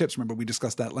their 9 ships. Remember, we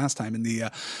discussed that last time in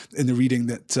the reading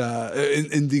that,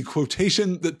 in the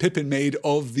quotation that Pippin made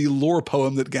of the lore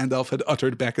poem that Gandalf had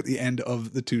uttered back at the end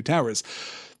of The Two Towers.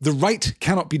 The right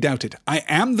cannot be doubted. I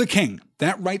am the king.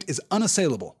 That right is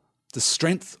unassailable. The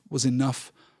strength was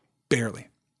enough, barely.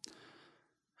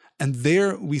 And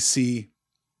there we see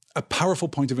a powerful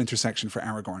point of intersection for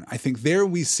Aragorn. I think there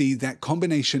we see that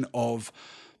combination of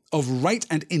right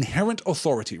and inherent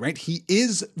authority, right? He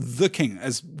is the king,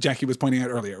 as Jackie was pointing out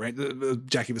earlier, right?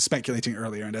 Jackie was speculating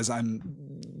earlier, and as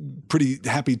I'm pretty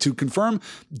happy to confirm,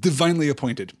 divinely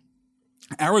appointed.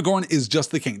 Aragorn is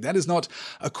just the king. That is not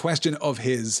a question of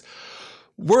his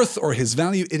worth or his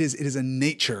value. It is a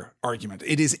nature argument.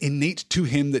 It is innate to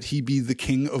him that he be the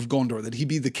king of Gondor, that he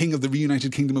be the king of the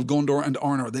reunited kingdom of Gondor and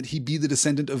Arnor, that he be the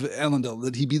descendant of Elendil,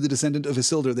 that he be the descendant of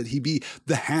Isildur, that he be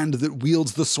the hand that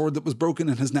wields the sword that was broken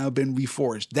and has now been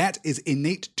reforged. That is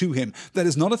innate to him. That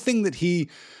is not a thing that he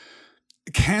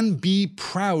can be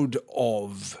proud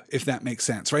of, if that makes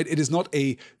sense, right? It is not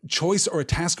a choice or a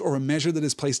task or a measure that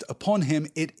is placed upon him.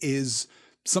 It is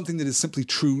something that is simply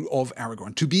true of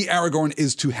Aragorn. To be Aragorn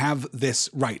is to have this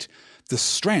right. The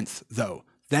strength, though,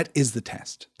 that is the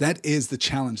test. That is the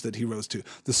challenge that he rose to.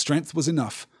 The strength was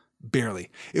enough. Barely.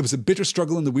 It was a bitter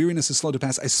struggle and the weariness is slow to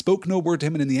pass. I spoke no word to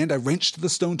him, and in the end I wrenched the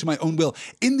stone to my own will.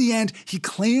 In the end, he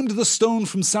claimed the stone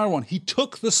from Sauron. He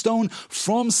took the stone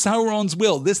from Sauron's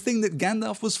will. This thing that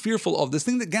Gandalf was fearful of, this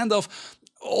thing that Gandalf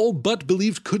all but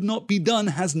believed could not be done,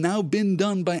 has now been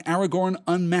done by Aragorn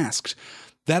unmasked.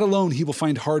 That alone he will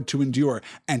find hard to endure,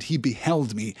 and he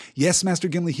beheld me. Yes, Master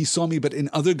Gimli, he saw me, but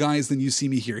in other guise than you see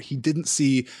me here. He didn't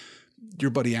see your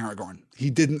buddy Aragorn.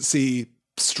 He didn't see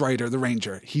Strider the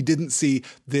Ranger. He didn't see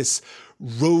this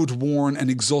road-worn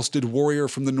and exhausted warrior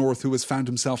from the north who has found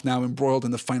himself now embroiled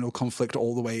in the final conflict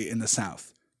all the way in the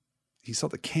south. He saw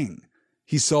the king.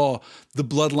 He saw the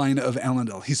bloodline of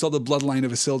Elendil. He saw the bloodline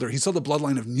of Isildur. He saw the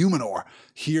bloodline of Numenor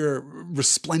here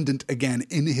resplendent again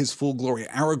in his full glory.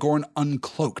 Aragorn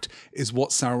uncloaked is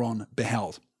what Sauron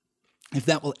beheld. If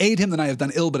that will aid him, then I have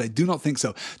done ill, but I do not think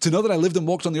so. To know that I lived and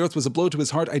walked on the earth was a blow to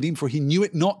his heart, I deem, for he knew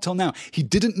it not till now. He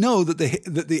didn't know that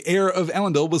the heir of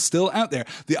Elendil was still out there.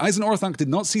 The eyes in Orthanc did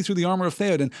not see through the armor of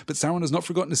Theoden, but Sauron has not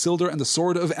forgotten Isildur and the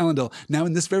sword of Elendil. Now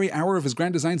in this very hour of his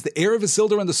grand designs, the heir of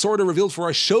Isildur and the sword are revealed, for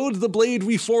I showed the blade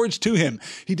reforged to him.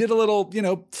 He did a little,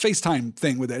 FaceTime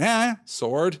thing with it.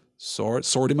 Sword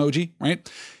emoji, right?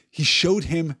 He showed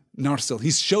him Narsil.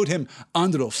 He showed him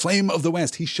Anduril, Flame of the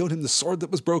West. He showed him the sword that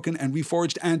was broken and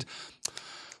reforged. And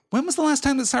when was the last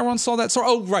time that Sauron saw that sword?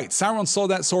 Oh, right. Sauron saw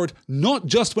that sword not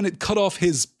just when it cut off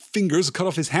his fingers, cut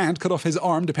off his hand, cut off his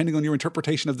arm, depending on your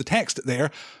interpretation of the text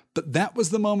there, but that was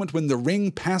the moment when the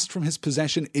ring passed from his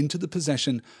possession into the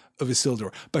possession of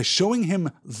Isildur. By showing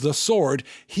him the sword,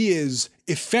 he is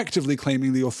effectively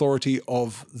claiming the authority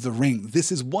of the ring.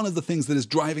 This is one of the things that is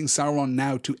driving Sauron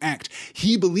now to act.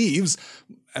 He believes,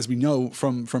 as we know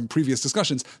from previous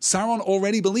discussions, Sauron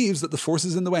already believes that the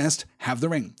forces in the West have the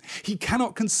ring. He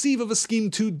cannot conceive of a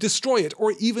scheme to destroy it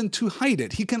or even to hide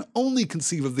it. He can only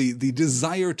conceive of the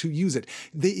desire to use it.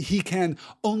 He can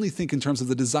only think in terms of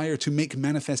the desire to make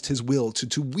manifest his will,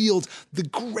 to wield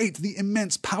the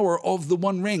immense power of the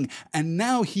One Ring. And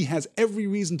now he has every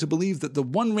reason to believe that the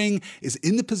One Ring is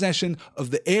in the possession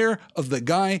of the heir of the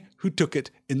guy who took it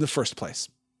in the first place.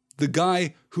 The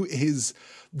guy who is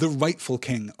the rightful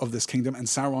king of this kingdom, and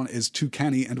Sauron is too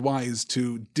canny and wise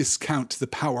to discount the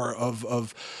power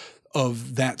of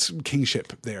that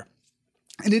kingship there.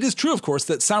 And it is true, of course,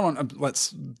 that Sauron,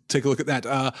 let's take a look at that.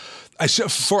 I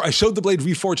showed the blade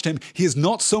reforged him. He is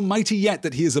not so mighty yet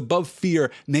that he is above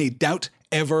fear, nay, doubt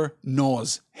ever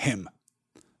gnaws him.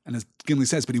 And as Gimli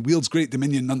says, but he wields great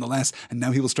dominion nonetheless, and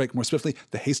now he will strike more swiftly.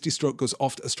 The hasty stroke goes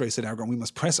oft astray, said Aragorn. We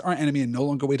must press our enemy and no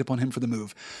longer wait upon him for the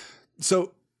move.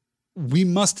 So we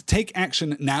must take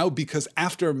action now, because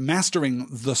after mastering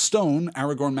the stone,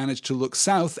 Aragorn managed to look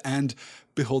south and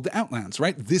behold the Outlands,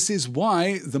 right? This is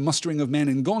why the mustering of men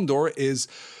in Gondor is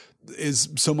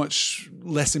so much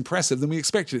less impressive than we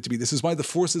expected it to be. This is why the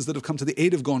forces that have come to the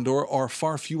aid of Gondor are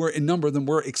far fewer in number than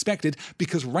were expected,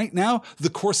 because right now the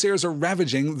Corsairs are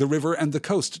ravaging the river and the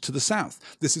coast to the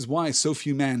south. This is why so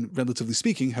few men, relatively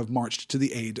speaking, have marched to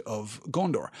the aid of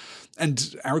Gondor. And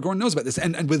Aragorn knows about this.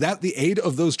 And without the aid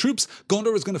of those troops,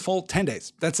 Gondor is going to fall 10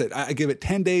 days. That's it. I give it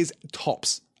 10 days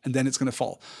tops, and then it's going to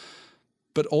fall.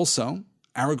 But also,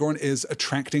 Aragorn is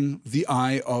attracting the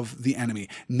eye of the enemy.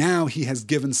 Now he has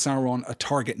given Sauron a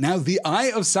target. Now the eye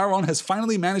of Sauron has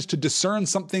finally managed to discern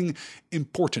something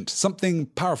important, something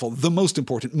powerful, the most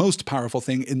important, most powerful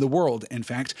thing in the world, in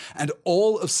fact. And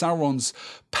all of Sauron's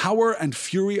power and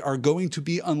fury are going to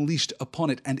be unleashed upon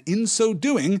it. And in so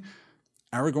doing,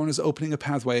 Aragorn is opening a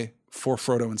pathway for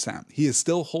Frodo and Sam. He is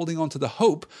still holding on to the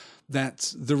hope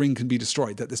that the ring can be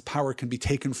destroyed, that this power can be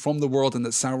taken from the world, and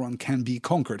that Sauron can be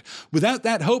conquered. Without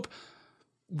that hope,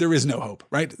 there is no hope,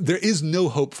 right? There is no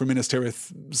hope for Minas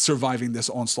Tirith surviving this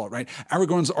onslaught, right?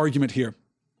 Aragorn's argument here: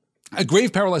 a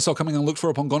grave peril I saw coming and looked for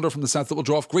upon Gondor from the south that will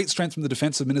draw off great strength from the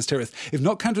defense of Minas Tirith. If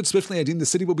not countered swiftly, I deem the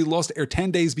city will be lost ere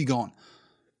 10 days be gone.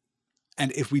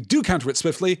 And if we do counter it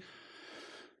swiftly,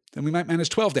 then we might manage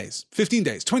 12 days, 15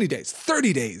 days, 20 days,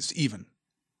 30 days even.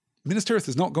 Minas Tirith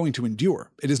is not going to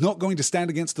endure. It is not going to stand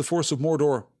against the force of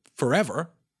Mordor forever.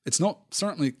 It's not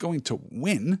certainly going to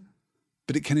win,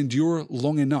 but it can endure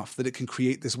long enough that it can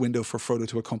create this window for Frodo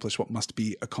to accomplish what must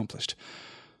be accomplished.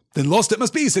 Then lost it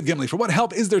must be, said Gimli, for what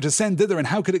help is there to send thither, and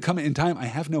how could it come in time? I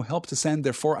have no help to send,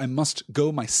 therefore I must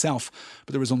go myself.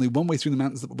 But there is only one way through the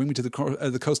mountains that will bring me to the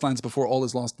coastlines before all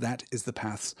is lost. That is the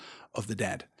paths of the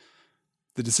dead.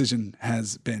 The decision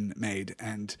has been made,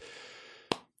 and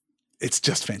it's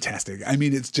just fantastic. I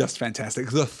mean, it's just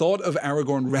fantastic. The thought of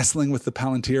Aragorn wrestling with the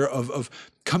Palantir, of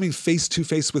coming face to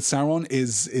face with Sauron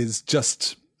is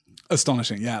just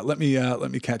astonishing. Yeah, let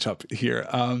me catch up here.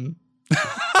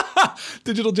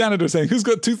 Digital Janitor saying, who's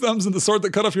got 2 thumbs and the sword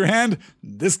that cut off your hand?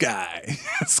 This guy.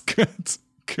 That's good.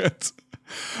 Good.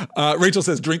 Rachel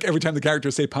says, drink every time the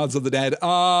characters say paths of the dead.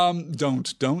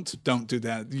 Don't do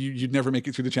that. You'd never make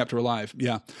it through the chapter alive.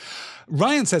 Yeah.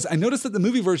 Ryan says, I noticed that the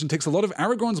movie version takes a lot of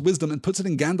Aragorn's wisdom and puts it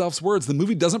in Gandalf's words. The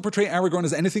movie doesn't portray Aragorn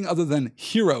as anything other than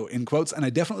hero, in quotes, and I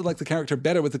definitely like the character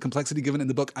better with the complexity given in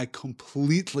the book. I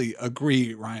completely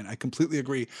agree, Ryan. I completely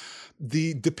agree.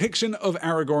 The depiction of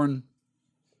Aragorn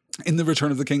in The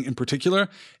Return of the King in particular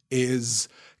is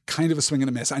kind of a swing and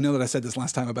a miss. I know that I said this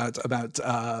last time about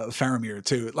Faramir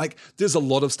too. Like, there's a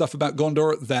lot of stuff about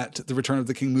Gondor that the Return of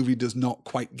the King movie does not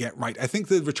quite get right. I think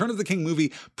the Return of the King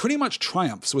movie pretty much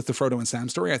triumphs with the Frodo and Sam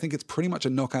story. I think it's pretty much a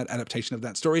knockout adaptation of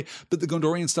that story, but the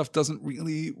Gondorian stuff doesn't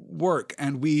really work.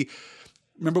 And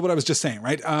remember what I was just saying,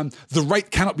 right? The right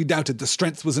cannot be doubted. The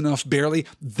strength was enough, barely.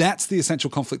 That's the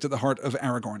essential conflict at the heart of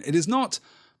Aragorn. It is not,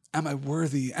 am I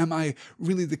worthy? Am I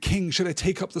really the king? Should I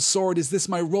take up the sword? Is this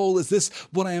my role? Is this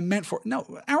what I am meant for? No,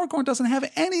 Aragorn doesn't have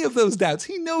any of those doubts.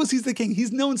 He knows he's the king.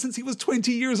 He's known since he was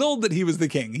 20 years old that he was the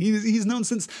king. He's known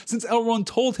since Elrond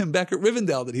told him back at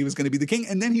Rivendell that he was going to be the king.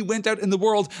 And then he went out in the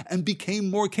world and became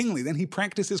more kingly. Then he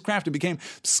practiced his craft and became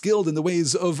skilled in the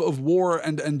ways of war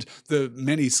and the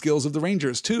many skills of the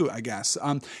Rangers too, I guess.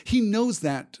 He knows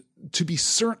that to be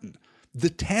certain. The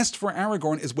test for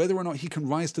Aragorn is whether or not he can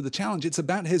rise to the challenge. It's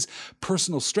about his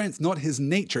personal strength, not his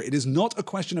nature. It is not a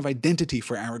question of identity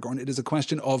for Aragorn. It is a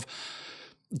question of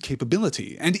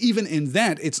capability. And even in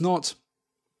that, it's not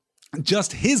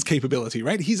just his capability,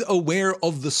 right? He's aware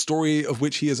of the story of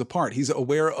which he is a part. He's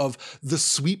aware of the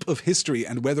sweep of history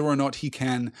and whether or not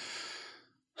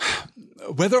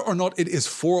it is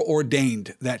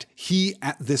foreordained that he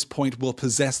at this point will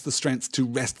possess the strength to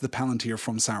wrest the Palantir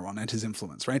from Sauron and his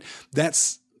influence, right?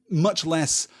 That's much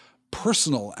less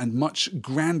personal and much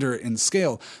grander in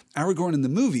scale. Aragorn in the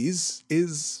movies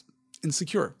is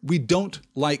insecure. We don't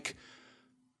like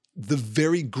the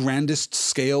very grandest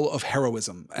scale of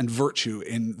heroism and virtue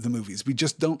in the movies. We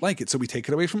just don't like it. So we take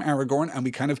it away from Aragorn and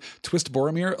we kind of twist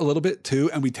Boromir a little bit too,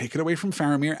 and we take it away from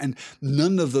Faramir, and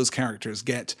none of those characters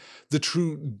get the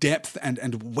true depth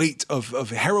and weight of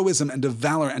heroism and of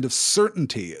valor and of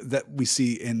certainty that we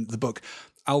see in the book.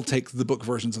 I'll take the book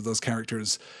versions of those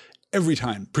characters every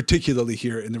time, particularly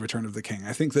here in The Return of the King.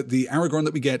 I think that the Aragorn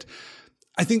that we get,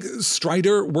 I think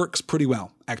Strider works pretty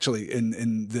well, actually,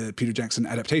 in the Peter Jackson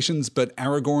adaptations, but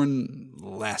Aragorn,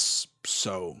 less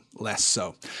so.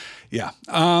 Yeah.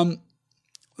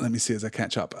 Let me see as I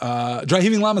catch up. Dry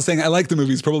Heaving Llama saying, I like the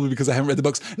movies, probably because I haven't read the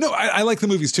books. No, I like the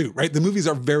movies too, right? The movies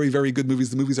are very, very good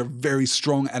movies. The movies are very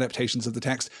strong adaptations of the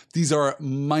text. These are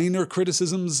minor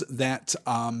criticisms that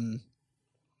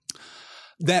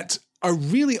are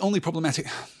really only problematic.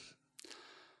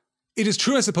 It is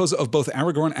true, I suppose, of both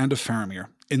Aragorn and of Faramir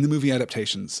in the movie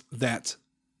adaptations that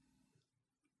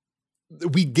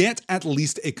we get at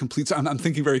least a complete. So I'm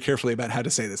thinking very carefully about how to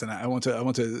say this, and I want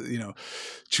to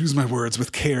choose my words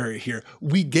with care here.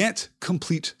 We get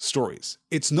complete stories.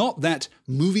 It's not that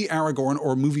movie Aragorn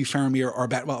or movie Faramir are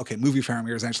bad. Well, okay, movie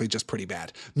Faramir is actually just pretty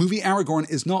bad. Movie Aragorn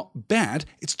is not bad.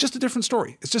 It's just a different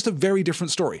story. It's just a very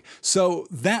different story. So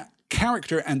that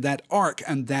character and that arc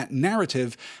and that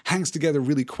narrative hangs together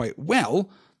really quite well.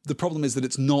 The problem is that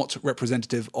it's not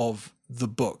representative of the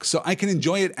book. So I can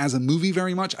enjoy it as a movie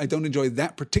very much. I don't enjoy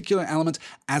that particular element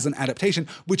as an adaptation,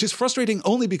 which is frustrating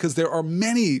only because there are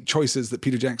many choices that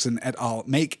Peter Jackson et al.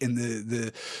 Make in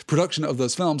the production of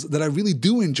those films that I really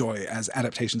do enjoy as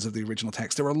adaptations of the original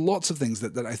text. There are lots of things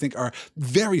that I think are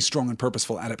very strong and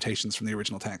purposeful adaptations from the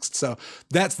original text. So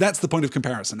that's the point of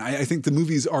comparison. I think the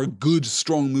movies are good,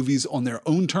 strong movies on their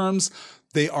own terms.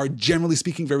 They are, generally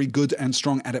speaking, very good and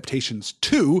strong adaptations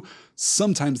too.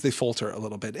 Sometimes they falter a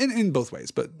little bit in both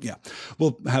ways, but yeah,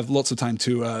 we'll have lots of time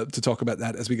to talk about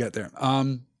that as we get there.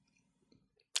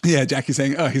 Yeah, Jackie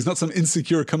saying, he's not some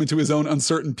insecure coming to his own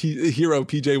uncertain hero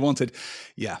PJ wanted.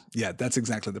 Yeah, that's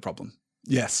exactly the problem.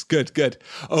 Yes, good.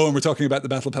 Oh, and we're talking about the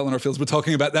Battle of Pelennor Fields. We're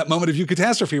talking about that moment of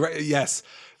catastrophe, right? Yes.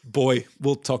 Boy,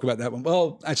 we'll talk about that one.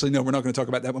 Well, actually, no, we're not going to talk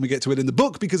about that when we get to it in the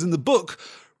book, because in the book,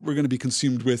 we're going to be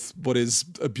consumed with what is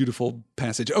a beautiful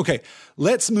passage. Okay,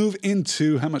 let's move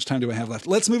into, how much time do I have left?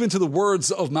 Let's move into the words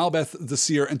of Malbeth the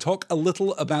Seer and talk a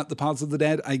little about the Paths of the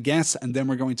Dead, I guess, and then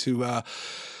we're going to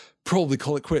probably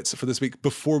call it quits for this week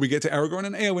before we get to Aragorn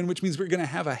and Eowyn, which means we're going to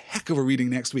have a heck of a reading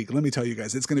next week. Let me tell you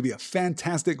guys, it's going to be a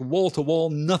fantastic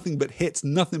wall-to-wall, nothing but hits,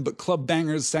 nothing but club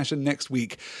bangers session next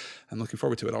week. I'm looking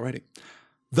forward to it already.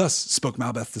 Thus spoke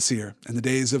Malbeth the Seer in the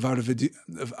days of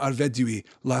Arvedui,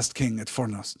 last king at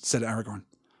Fornos, said Aragorn.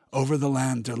 Over the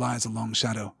land there lies a long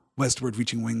shadow, westward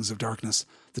reaching wings of darkness.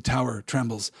 The tower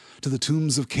trembles. To the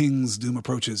tombs of kings doom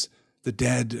approaches. The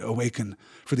dead awaken,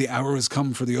 for the hour has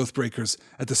come for the Oathbreakers.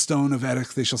 At the stone of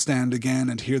Erech they shall stand again,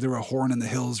 and hear there a horn in the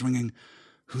hills ringing.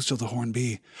 Who shall the horn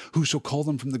be? Who shall call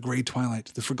them from the grey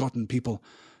twilight, the forgotten people,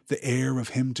 the heir of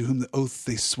him to whom the oath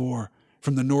they swore?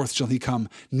 From the north shall he come,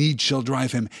 need shall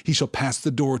drive him, he shall pass the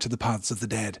door to the paths of the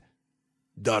dead.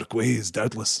 Dark ways,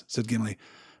 doubtless, said Gimli,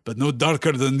 but no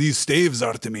darker than these staves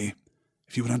are to me.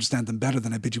 If you would understand them better,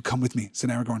 then I bid you come with me, said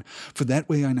Aragorn, for that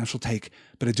way I now shall take,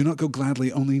 but I do not go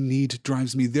gladly, only need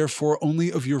drives me. Therefore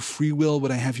only of your free will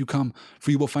would I have you come,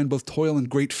 for you will find both toil and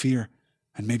great fear,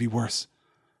 and maybe worse.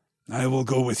 I will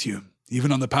go with you,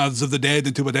 even on the paths of the dead,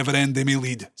 and to whatever end they may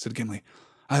lead, said Gimli.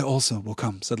 I also will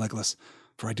come, said Legolas,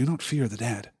 for I do not fear the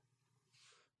dead.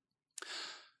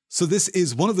 So this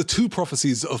is one of the two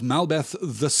prophecies of Malbeth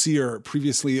the Seer,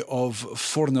 previously of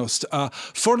Fornost.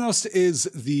 Fornost is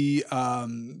the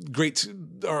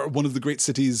one of the great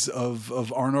cities of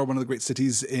Arnor, one of the great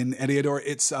cities in Eriador.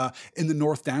 It's in the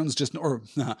North Downs,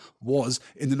 was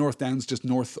in the North Downs, just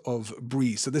north of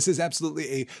Bree. So this is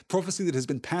absolutely a prophecy that has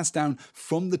been passed down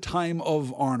from the time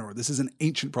of Arnor. This is an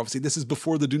ancient prophecy. This is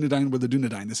before the Dunedain were the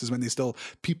Dunedain. This is when they still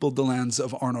peopled the lands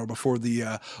of Arnor, before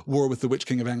the war with the Witch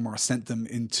King of Angmar sent them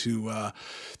into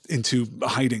into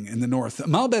hiding in the north.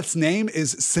 Malbeth's name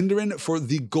is Sindarin for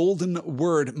the golden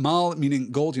word. Mal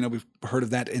meaning gold. We've heard of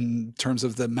that in terms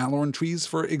of the Malorn trees,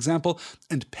 for example,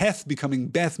 and Peth becoming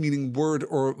Beth, meaning word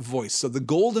or voice. So the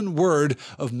golden word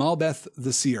of Malbeth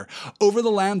the seer. Over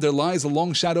the land there lies a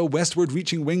long shadow, westward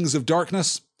reaching wings of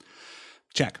darkness.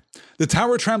 Check. The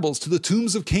tower trembles, to the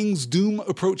tombs of kings doom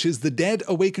approaches, the dead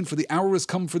awaken, for the hour is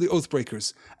come for the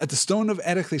oathbreakers. At the stone of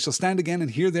Erech they shall stand again, and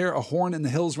hear there a horn in the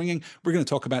hills ringing. We're going to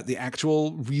talk about the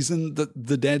actual reason that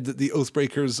the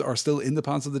oathbreakers are still in the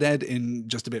paths of the dead in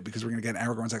just a bit, because we're going to get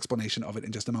Aragorn's explanation of it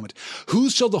in just a moment.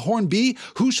 Whose shall the horn be?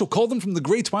 Who shall call them from the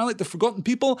grey twilight, the forgotten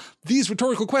people? These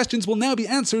rhetorical questions will now be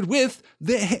answered with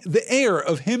the heir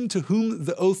of him to whom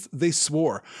the oath they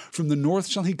swore. From the north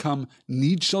shall he come,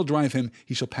 need shall drive him,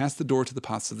 he shall pass the door to the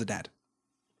paths of the dead.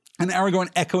 And Aragorn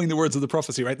echoing the words of the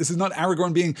prophecy, right? This is not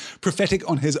Aragorn being prophetic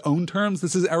on his own terms.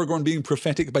 This is Aragorn being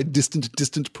prophetic by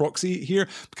distant proxy here,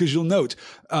 because you'll note,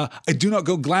 I do not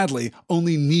go gladly,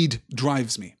 only need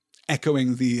drives me.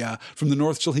 Echoing the, from the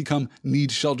north shall he come,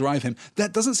 need shall drive him.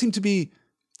 That doesn't seem to be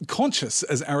conscious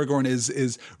as Aragorn is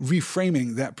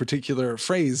reframing that particular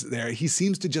phrase there. He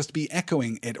seems to just be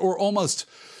echoing it, or almost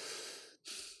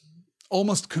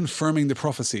confirming the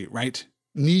prophecy, right?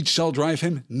 Need shall drive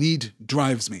him, need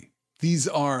drives me. These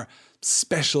are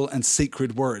special and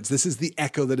sacred words. This is the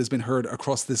echo that has been heard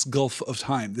across this gulf of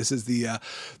time. This is the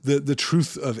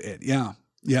truth of it.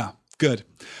 Yeah. Good.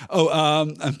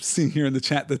 I'm seeing here in the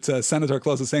chat that Senator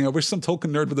Claus is saying, I wish some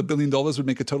Tolkien nerd with $1 billion would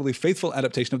make a totally faithful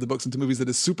adaptation of the books into movies that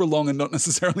is super long and not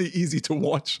necessarily easy to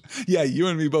watch. Yeah, you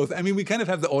and me both. I mean, we kind of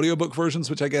have the audiobook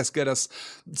versions, which I guess get us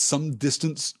some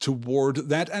distance toward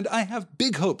that. And I have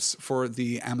big hopes for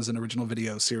the Amazon original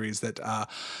video series that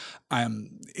I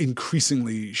am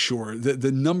increasingly sure that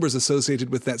the numbers associated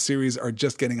with that series are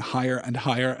just getting higher and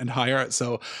higher and higher.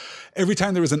 So every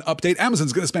time there is an update,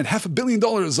 Amazon's going to spend $500 million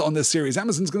on this series.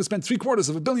 Amazon's going to spend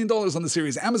 $750 million on the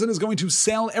series. Amazon is going to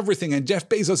sell everything, and Jeff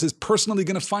Bezos is personally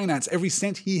going to finance every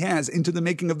cent he has into the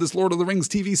making of this Lord of the Rings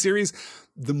TV series.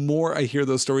 The more I hear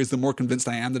those stories, the more convinced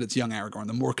I am that it's young Aragorn.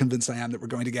 The more convinced I am that we're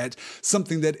going to get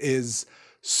something that is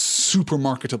super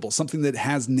marketable, something that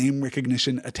has name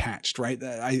recognition attached, right?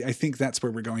 I think that's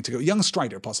where we're going to go. Young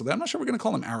Strider, possibly. I'm not sure we're going to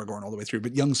call him Aragorn all the way through,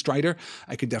 but Young Strider,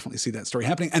 I could definitely see that story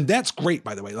happening. And that's great,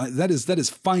 by the way. That is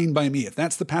fine by me. If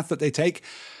that's the path that they take,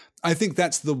 I think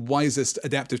that's the wisest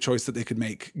adaptive choice that they could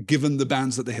make, given the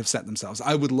bounds that they have set themselves.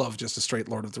 I would love just a straight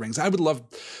Lord of the Rings. I would love,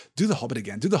 do The Hobbit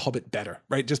again, do The Hobbit better,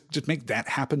 right? Just make that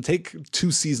happen. Take 2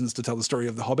 seasons to tell the story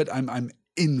of The Hobbit. I'm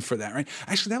in for that, right?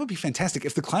 Actually, that would be fantastic.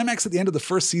 If the climax at the end of the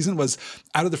first season was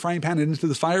out of the frying pan and into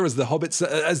the fire as the Hobbit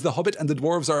and the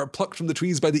dwarves are plucked from the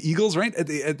trees by the eagles, right? At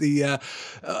the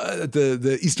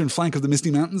eastern flank of the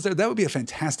Misty Mountains there, that would be a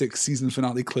fantastic season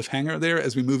finale cliffhanger there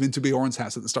as we move into Beorn's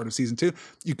house at the start of season 2.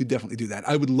 You could definitely do that.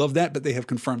 I would love that, but they have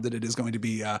confirmed that it is going to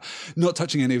be not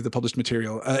touching any of the published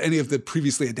material, any of the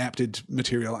previously adapted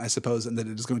material, I suppose, and that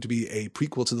it is going to be a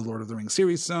prequel to the Lord of the Rings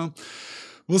series. So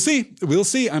we'll see. We'll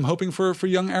see. I'm hoping for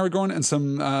young Aragorn and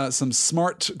some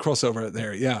smart crossover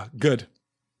there. Yeah, good.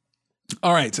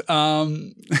 All right.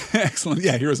 Excellent.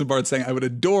 Yeah, Heroes and Bards saying, I would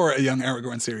adore a young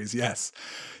Aragorn series. Yes.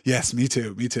 Yes, me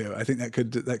too. Me too. I think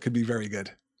that could be very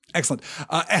good. Excellent.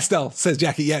 Estelle, says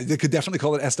Jackie. Yeah, they could definitely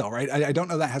call it Estelle, right? I don't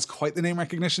know that has quite the name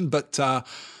recognition, but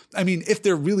I mean, if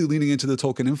they're really leaning into the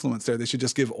Tolkien influence there, they should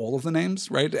just give all of the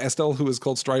names, right? Estelle, who was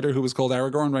called Strider, who was called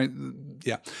Aragorn, right?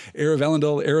 Yeah. Heir of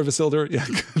Elendil, Heir of Isildur. Yeah,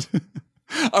 good.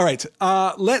 All right.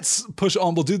 Let's push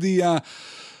on. We'll do the...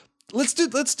 Let's do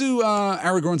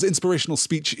Aragorn's inspirational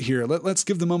speech here. Let's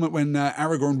give the moment when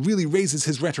Aragorn really raises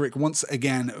his rhetoric once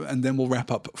again, and then we'll wrap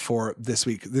up for this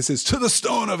week. This is To the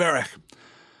Stone of Erech.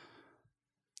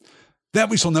 That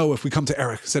we shall know if we come to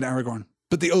Erech, said Aragorn.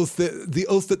 But the oath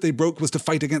that they broke was to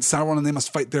fight against Sauron, and they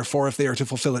must fight therefore if they are to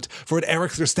fulfill it. For at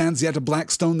Erech there stands yet a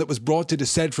black stone that was brought to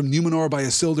Dised from Numenor by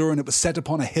Isildur, and it was set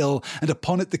upon a hill, and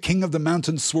upon it the king of the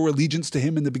mountains swore allegiance to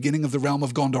him in the beginning of the realm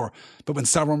of Gondor. But when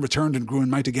Sauron returned and grew in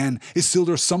might again,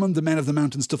 Isildur summoned the men of the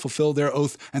mountains to fulfill their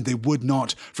oath, and they would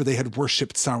not, for they had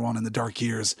worshipped Sauron in the dark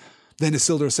years. Then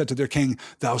Isildur said to their king,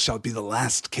 Thou shalt be the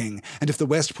last king, and if the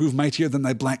West prove mightier than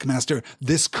thy black master,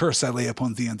 this curse I lay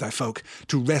upon thee and thy folk,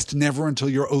 to rest never until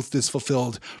your oath is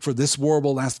fulfilled, for this war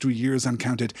will last 3 years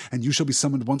uncounted, and you shall be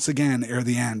summoned once again ere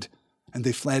the end. And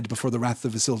they fled before the wrath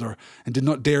of Isildur, and did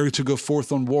not dare to go forth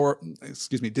to war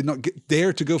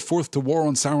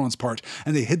on Sauron's part,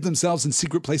 and they hid themselves in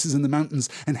secret places in the mountains,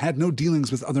 and had no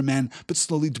dealings with other men, but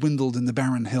slowly dwindled in the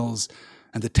barren hills.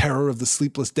 And the terror of the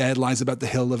sleepless dead lies about the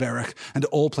hill of Erech, and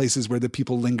all places where the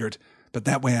people lingered. but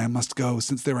that way I must go,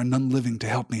 since there are none living to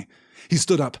help me. He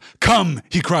stood up. Come,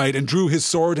 he cried, and drew his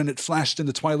sword, and it flashed in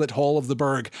the twilight hall of the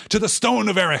burg. To the stone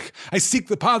of Erech! I seek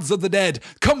the paths of the dead.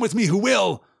 Come with me who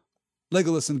will!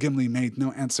 Legolas and Gimli made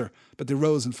no answer, but they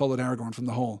rose and followed Aragorn from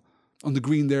the hall. On the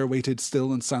green there waited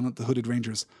still and silent the hooded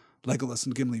rangers. Legolas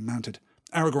and Gimli mounted.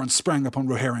 Aragorn sprang upon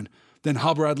Rohirrim. Then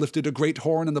Halbarad lifted a great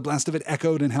horn, and the blast of it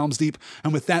echoed in Helm's Deep,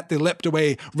 and with that they leapt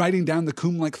away, riding down the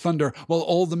coombe like thunder, while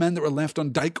all the men that were left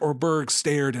on dyke or burg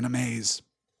stared in amaze.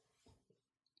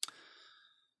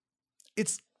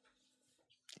 It's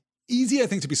easy, I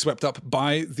think, to be swept up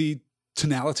by the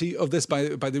tonality of this, by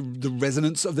the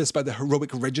resonance of this, by the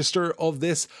heroic register of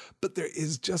this, but there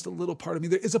is just a little part of me.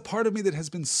 There is a part of me that has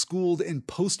been schooled in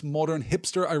postmodern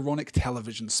hipster ironic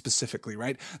television specifically,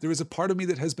 right? There is a part of me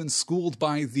that has been schooled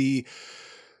by the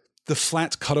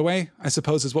flat cutaway, I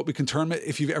suppose is what we can term it.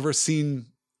 If you've ever seen,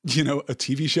 you know, a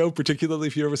TV show, particularly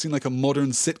if you've ever seen like a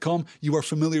modern sitcom, you are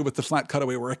familiar with the flat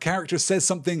cutaway where a character says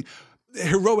something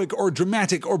heroic or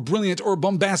dramatic or brilliant or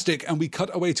bombastic, and we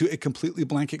cut away to a completely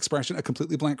blank expression, a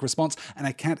completely blank response. And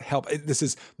I can't help it. This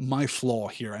is my flaw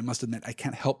here, I must admit. I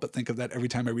can't help but think of that every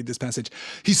time I read this passage.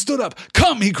 He stood up.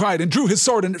 Come, he cried, and drew his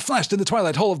sword, and it flashed in the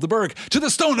twilight hall of the burg. To the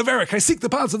stone of Erech! I seek the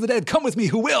paths of the dead. Come with me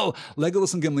who will!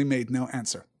 Legolas and Gimli made no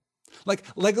answer. Like,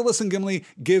 Legolas and Gimli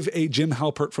give a Jim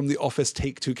Halpert from The Office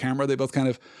take two camera. They both kind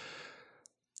of,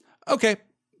 okay,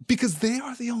 because they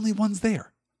are the only ones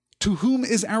there. To whom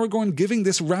is Aragorn giving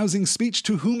this rousing speech?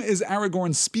 To whom is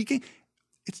Aragorn speaking?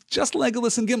 It's just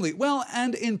Legolas and Gimli. Well,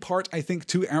 and in part, I think,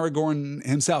 to Aragorn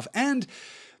himself. And,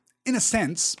 in a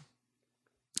sense,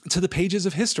 to the pages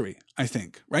of history, I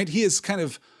think, right? He is kind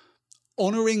of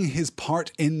honoring his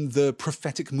part in the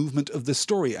prophetic movement of the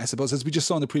story, I suppose, as we just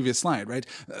saw in the previous slide, right?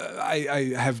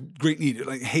 I have great need,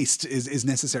 like haste is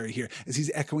necessary here, as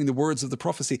he's echoing the words of the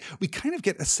prophecy. We kind of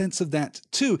get a sense of that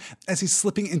too, as he's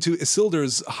slipping into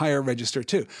Isildur's higher register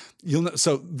too. You'll know,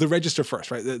 so the register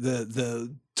first, right?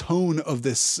 The tone of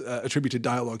this attributed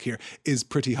dialogue here is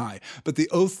pretty high. But the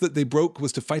oath that they broke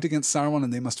was to fight against Sauron,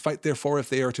 and they must fight therefore if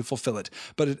they are to fulfill it.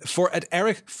 But for at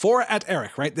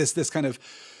Erech, right? This kind of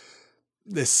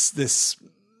this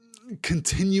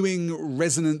continuing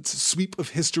resonant sweep of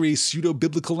history,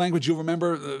 pseudo-biblical language. You'll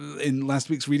remember in last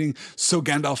week's reading, so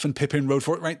Gandalf and Pippin rode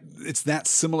for it, right? It's that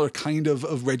similar kind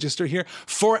of register here.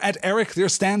 For at Erech there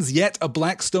stands yet a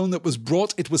black stone that was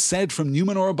brought, it was said, from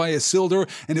Numenor by Isildur,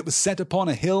 and it was set upon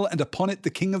a hill, and upon it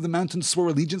the king of the mountains swore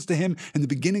allegiance to him in the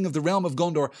beginning of the realm of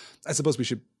Gondor. I suppose we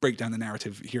should break down the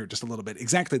narrative here just a little bit.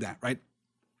 Exactly that, right?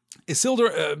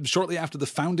 Isildur, shortly after the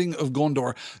founding of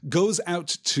Gondor, goes out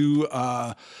to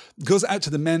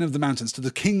the men of the mountains, to the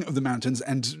king of the mountains,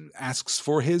 and asks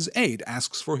for his aid,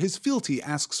 asks for his fealty,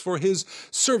 asks for his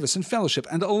service and fellowship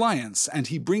and alliance. And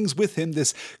he brings with him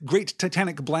this great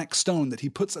titanic black stone that he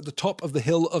puts at the top of the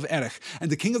hill of Erech. And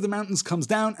the king of the mountains comes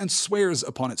down and swears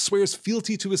upon it, swears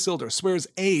fealty to Isildur, swears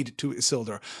aid to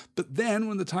Isildur. But then,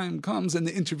 when the time comes in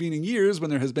the intervening years, when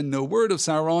there has been no word of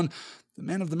Sauron, the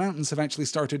men of the mountains have actually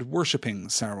started worshipping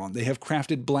Sauron. They have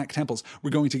crafted black temples. We're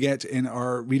going to get in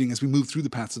our reading as we move through the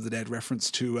Paths of the Dead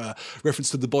reference to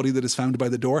the body that is found by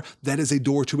the door. That is a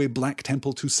door to a black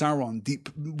temple to Sauron deep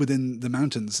within the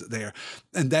mountains there.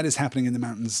 And that is happening in the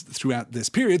mountains throughout this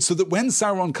period, so that when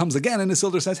Sauron comes again and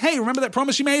Isildur says, hey, remember that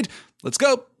promise you made? Let's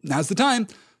go. Now's the time.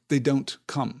 They don't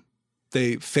come.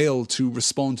 They fail to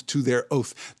respond to their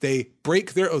oath. They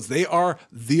break their oath. They are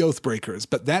the oath breakers,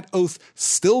 but that oath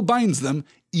still binds them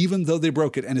even though they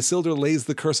broke it. And Isildur lays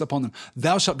the curse upon them.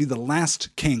 Thou shalt be the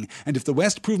last king. And if the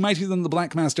West prove mightier than the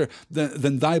Black Master,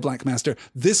 than thy Black Master,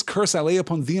 this curse I lay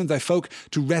upon thee and thy folk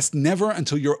to rest never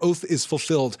until your oath is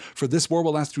fulfilled. For this war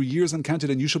will last through years uncounted,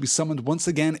 and you shall be summoned once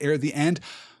again ere the end.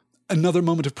 Another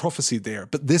moment of prophecy there,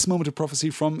 but this moment of prophecy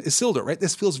from Isildur, right?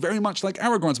 This feels very much like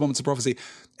Aragorn's moments of prophecy.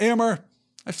 Éomer,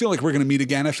 I feel like we're going to meet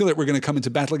again. I feel like we're going to come into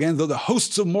battle again, though the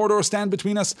hosts of Mordor stand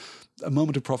between us. A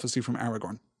moment of prophecy from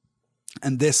Aragorn.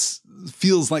 And this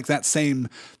feels like that same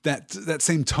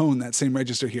tone, that same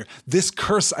register here. This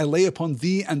curse I lay upon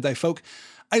thee and thy folk.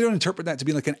 I don't interpret that to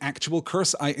be like an actual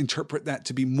curse. I interpret that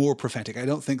to be more prophetic. I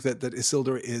don't think that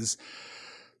Isildur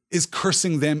is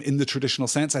cursing them in the traditional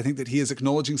sense. I think that he is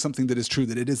acknowledging something that is true,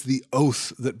 that it is the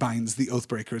oath that binds the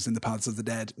Oathbreakers in the Paths of the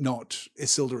Dead, not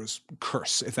Isildur's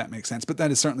curse, if that makes sense. But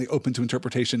that is certainly open to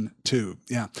interpretation too.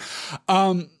 Yeah.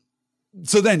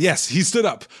 So then, yes, he stood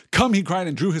up. Come, he cried,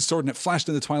 and drew his sword, and it flashed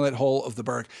in the twilight hall of the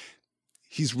burg.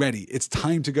 He's ready. It's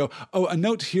time to go. Oh, a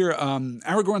note here.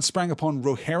 Aragorn sprang upon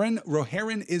Rohirrim.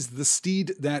 Rohirrim is the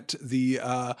steed that the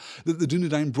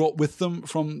Dunedain brought with them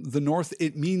from the north.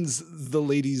 It means the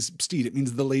lady's steed. It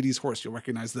means the lady's horse. You'll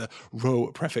recognize the Ro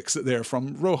prefix there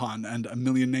from Rohan and a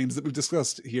million names that we've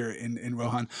discussed here in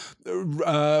Rohan.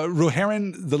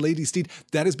 Rohirrim, the lady's steed,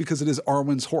 that is because it is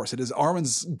Arwen's horse. It is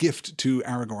Arwen's gift to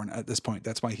Aragorn at this point.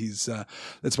 That's why he's got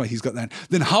that.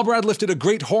 Then Halbrand lifted a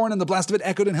great horn and the blast of it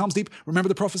echoed in Helm's Deep. Remember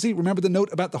the prophecy? Remember the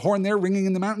note about the horn there ringing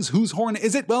in the mountains? Whose horn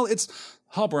is it? Well, it's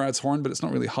Halbrand's horn, but it's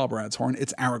not really Halbrand's horn.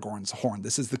 It's Aragorn's horn.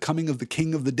 This is the coming of the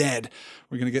King of the Dead.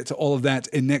 We're going to get to all of that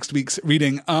in next week's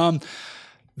reading.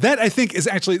 That, I think, is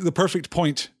actually the perfect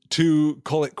point to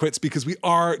call it quits, because we're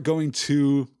going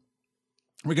to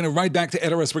ride back to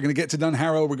Edoras. We're going to get to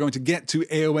Dunharrow. We're going to get to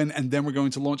Éowyn, and then we're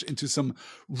going to launch into some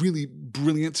really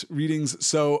brilliant readings.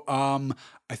 So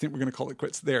I think we're going to call it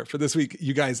quits there for this week.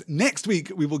 You guys, next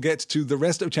week, we will get to the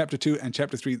rest of Chapter 2 and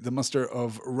Chapter 3, The Muster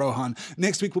of Rohan.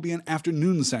 Next week will be an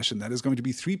afternoon session. That is going to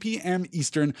be 3 p.m.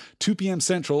 Eastern, 2 p.m.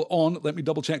 Central on, let me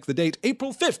double check the date,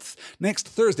 April 5th. Next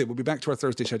Thursday. We'll be back to our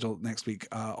Thursday schedule next week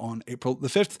on April the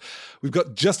 5th. We've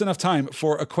got just enough time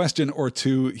for a question or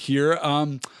two here.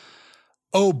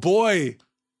 Oh boy,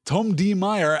 Tom D.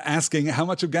 Meyer asking, how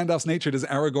much of Gandalf's nature does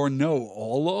Aragorn know?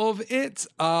 All of it?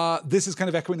 This is kind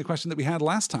of echoing the question that we had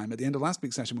last time at the end of last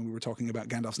week's session when we were talking about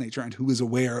Gandalf's nature and who is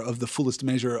aware of the fullest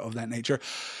measure of that nature.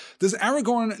 Does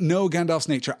Aragorn know Gandalf's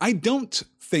nature? I don't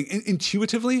think,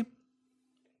 intuitively,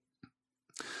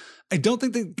 I don't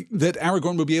think that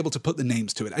Aragorn would be able to put the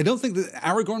names to it. I don't think that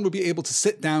Aragorn would be able to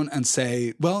sit down and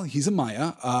say, well, he's a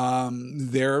Maia.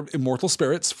 They're immortal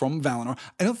spirits from Valinor.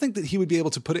 I don't think that he would be able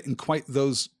to put it in quite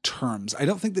those terms. I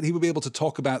don't think that he would be able to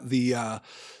talk about the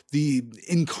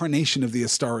incarnation of the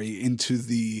Astari into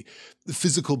the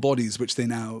physical bodies which they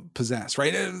now possess,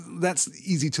 right? That's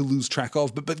easy to lose track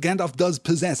of, but Gandalf does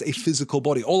possess a physical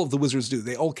body. All of the wizards do.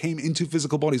 They all came into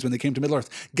physical bodies when they came to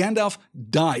Middle-earth. Gandalf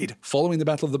died following the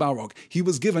Battle of the Balrog. He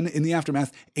was given, in the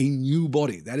aftermath, a new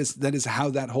body. That is how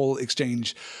that whole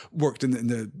exchange worked in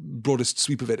the broadest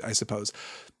sweep of it, I suppose.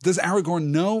 Does Aragorn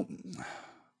know?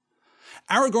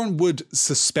 Aragorn would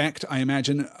suspect, I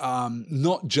imagine,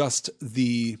 not just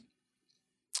the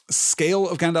scale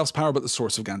of Gandalf's power, but the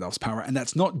source of Gandalf's power. And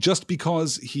that's not just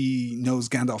because he knows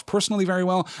Gandalf personally very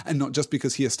well, and not just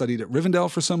because he has studied at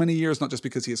Rivendell for so many years, not just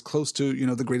because he is close to,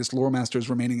 the greatest lore masters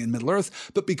remaining in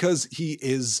Middle-earth, but because he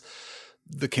is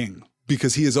the king.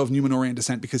 Because he is of Numenorean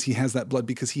descent, because he has that blood,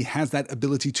 because he has that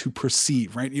ability to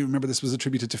perceive, right? You remember this was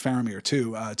attributed to Faramir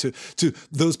too, to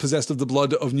those possessed of the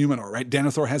blood of Numenor, right?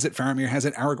 Denethor has it, Faramir has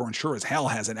it, Aragorn sure as hell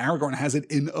has it. Aragorn has it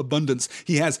in abundance.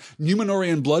 He has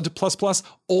Numenorean blood ++.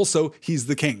 Also, he's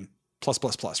the king.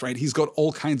 +++, right? He's got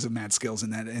all kinds of mad skills in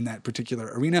that particular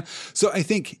arena. So I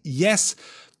think, yes,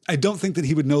 I don't think that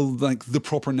he would know like the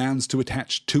proper nouns to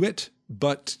attach to it,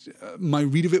 but my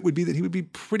read of it would be that he would be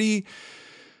pretty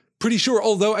sure,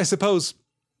 although I suppose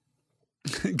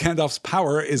Gandalf's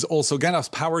power,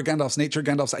 Gandalf's nature,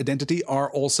 Gandalf's identity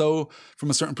are also,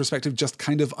 from a certain perspective, just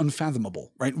kind of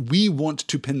unfathomable, right? We want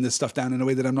to pin this stuff down in a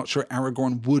way that I'm not sure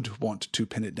Aragorn would want to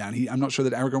pin it down. I'm not sure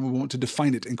that Aragorn would want to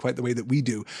define it in quite the way that we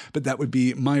do, but that would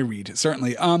be my read,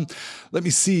 certainly. Let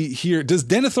me see here. Does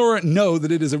Denethor know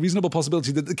that it is a reasonable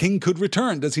possibility that the king could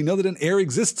return? Does he know that an heir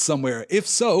exists somewhere? If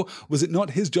so, was it not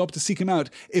his job to seek him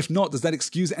out? If not, does that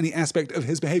excuse any aspect of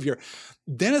his behavior?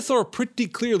 Denethor pretty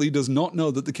clearly does not know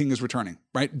that the king is returning,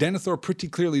 right? Denethor pretty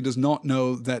clearly does not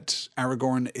know that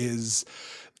Aragorn is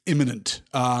imminent.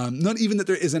 Not even that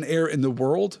there is an heir in the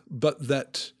world, but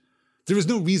that there is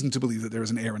no reason to believe that there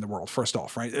is an heir in the world, first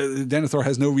off, right? Denethor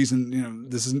has no reason,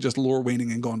 this isn't just lore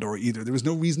waning in Gondor either. There is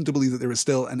no reason to believe that there is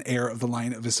still an heir of the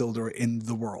line of Isildur in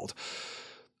the world.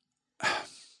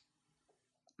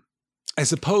 I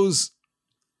suppose...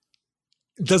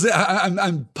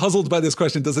 I'm puzzled by this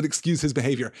question. Does it excuse his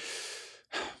behavior?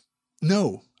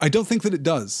 No, I don't think that it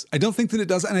does. And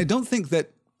I don't think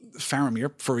that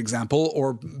Faramir, for example,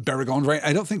 or Beregond, right?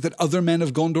 I don't think that other men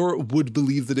of Gondor would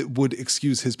believe that it would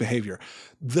excuse his behavior.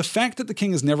 The fact that the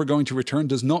king is never going to return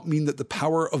does not mean that the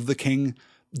power of the king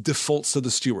defaults to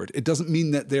the steward. It doesn't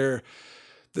mean that there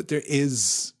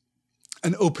is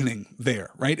an opening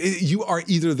there, right? You are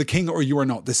either the king or you are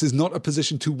not. This is not a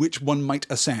position to which one might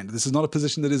ascend. This is not a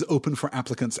position that is open for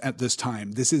applicants at this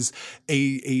time. This is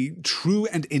a true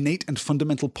and innate and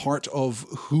fundamental part of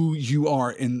who you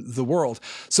are in the world.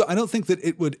 So I don't think that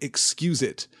it would excuse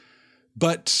it,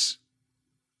 but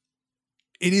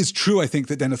It is true, I think,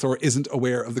 that Denethor isn't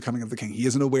aware of the coming of the king. He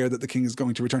isn't aware that the king is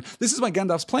going to return. This is why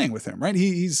Gandalf's playing with him, right?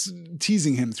 He's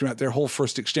teasing him throughout their whole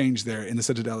first exchange there in the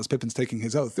Citadel as Pippin's taking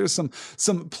his oath. There's some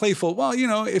playful, well,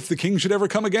 if the king should ever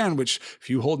come again, which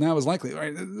few hold now is likely,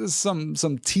 right? There's some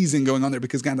teasing going on there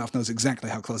because Gandalf knows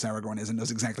exactly how close Aragorn is and knows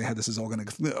exactly how this is all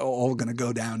going to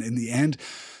go down in the end.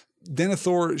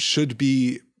 Denethor should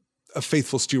be a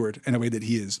faithful steward in a way that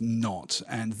he is not.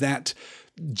 And that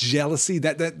jealousy,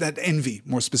 that envy,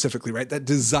 more specifically, right? That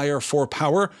desire for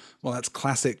power, well, that's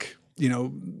classic,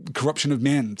 corruption of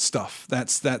man stuff.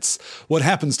 That's what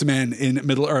happens to man in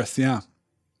Middle-earth, yeah.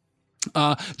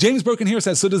 James Broken here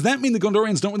says, so does that mean the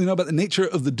Gondorians don't really know about the nature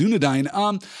of the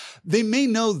Dunedain? They may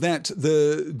know that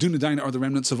the Dunedain are the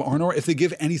remnants of Arnor if they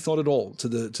give any thought at all to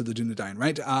the Dunedain,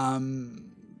 right?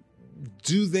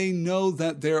 Do they know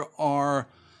that there are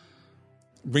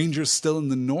Rangers still in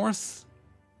the north?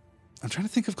 I'm trying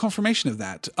to think of confirmation of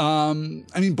that.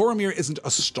 Boromir isn't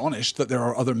astonished that there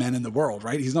are other men in the world,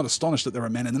 right? He's not astonished that there are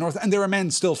men in the north, and there are men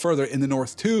still further in the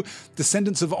north too.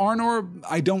 Descendants of Arnor,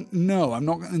 I don't know. I'm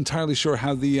not entirely sure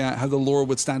how the lore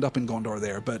would stand up in Gondor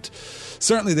there, but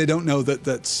certainly they don't know that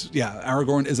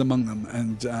Aragorn is among them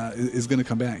and is going to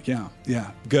come back.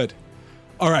 Yeah, good.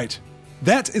 All right,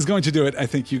 that is going to do it. I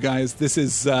think, you guys. This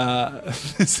has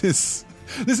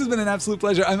been an absolute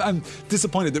pleasure. I'm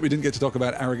disappointed that we didn't get to talk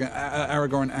about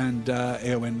Aragorn and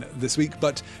Éowyn this week,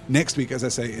 but next week, as I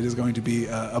say, it is going to be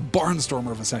a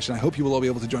barnstormer of a session. I hope you will all be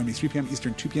able to join me 3 p.m.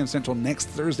 Eastern, 2 p.m. Central next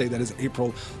Thursday. That is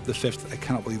April the 5th. I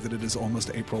cannot believe that it is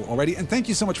almost April already. And thank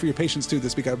you so much for your patience too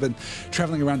this week. I've been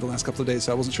traveling around the last couple of days,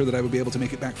 so I wasn't sure that I would be able to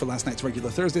make it back for last night's regular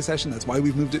Thursday session. That's why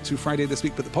we've moved it to Friday this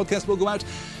week, but the podcast will go out,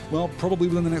 well, probably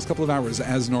within the next couple of hours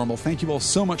as normal. Thank you all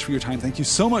so much for your time. Thank you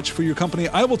so much for your company.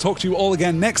 I will talk to you all again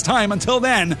next time. Until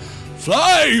then,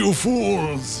 fly, you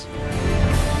fools!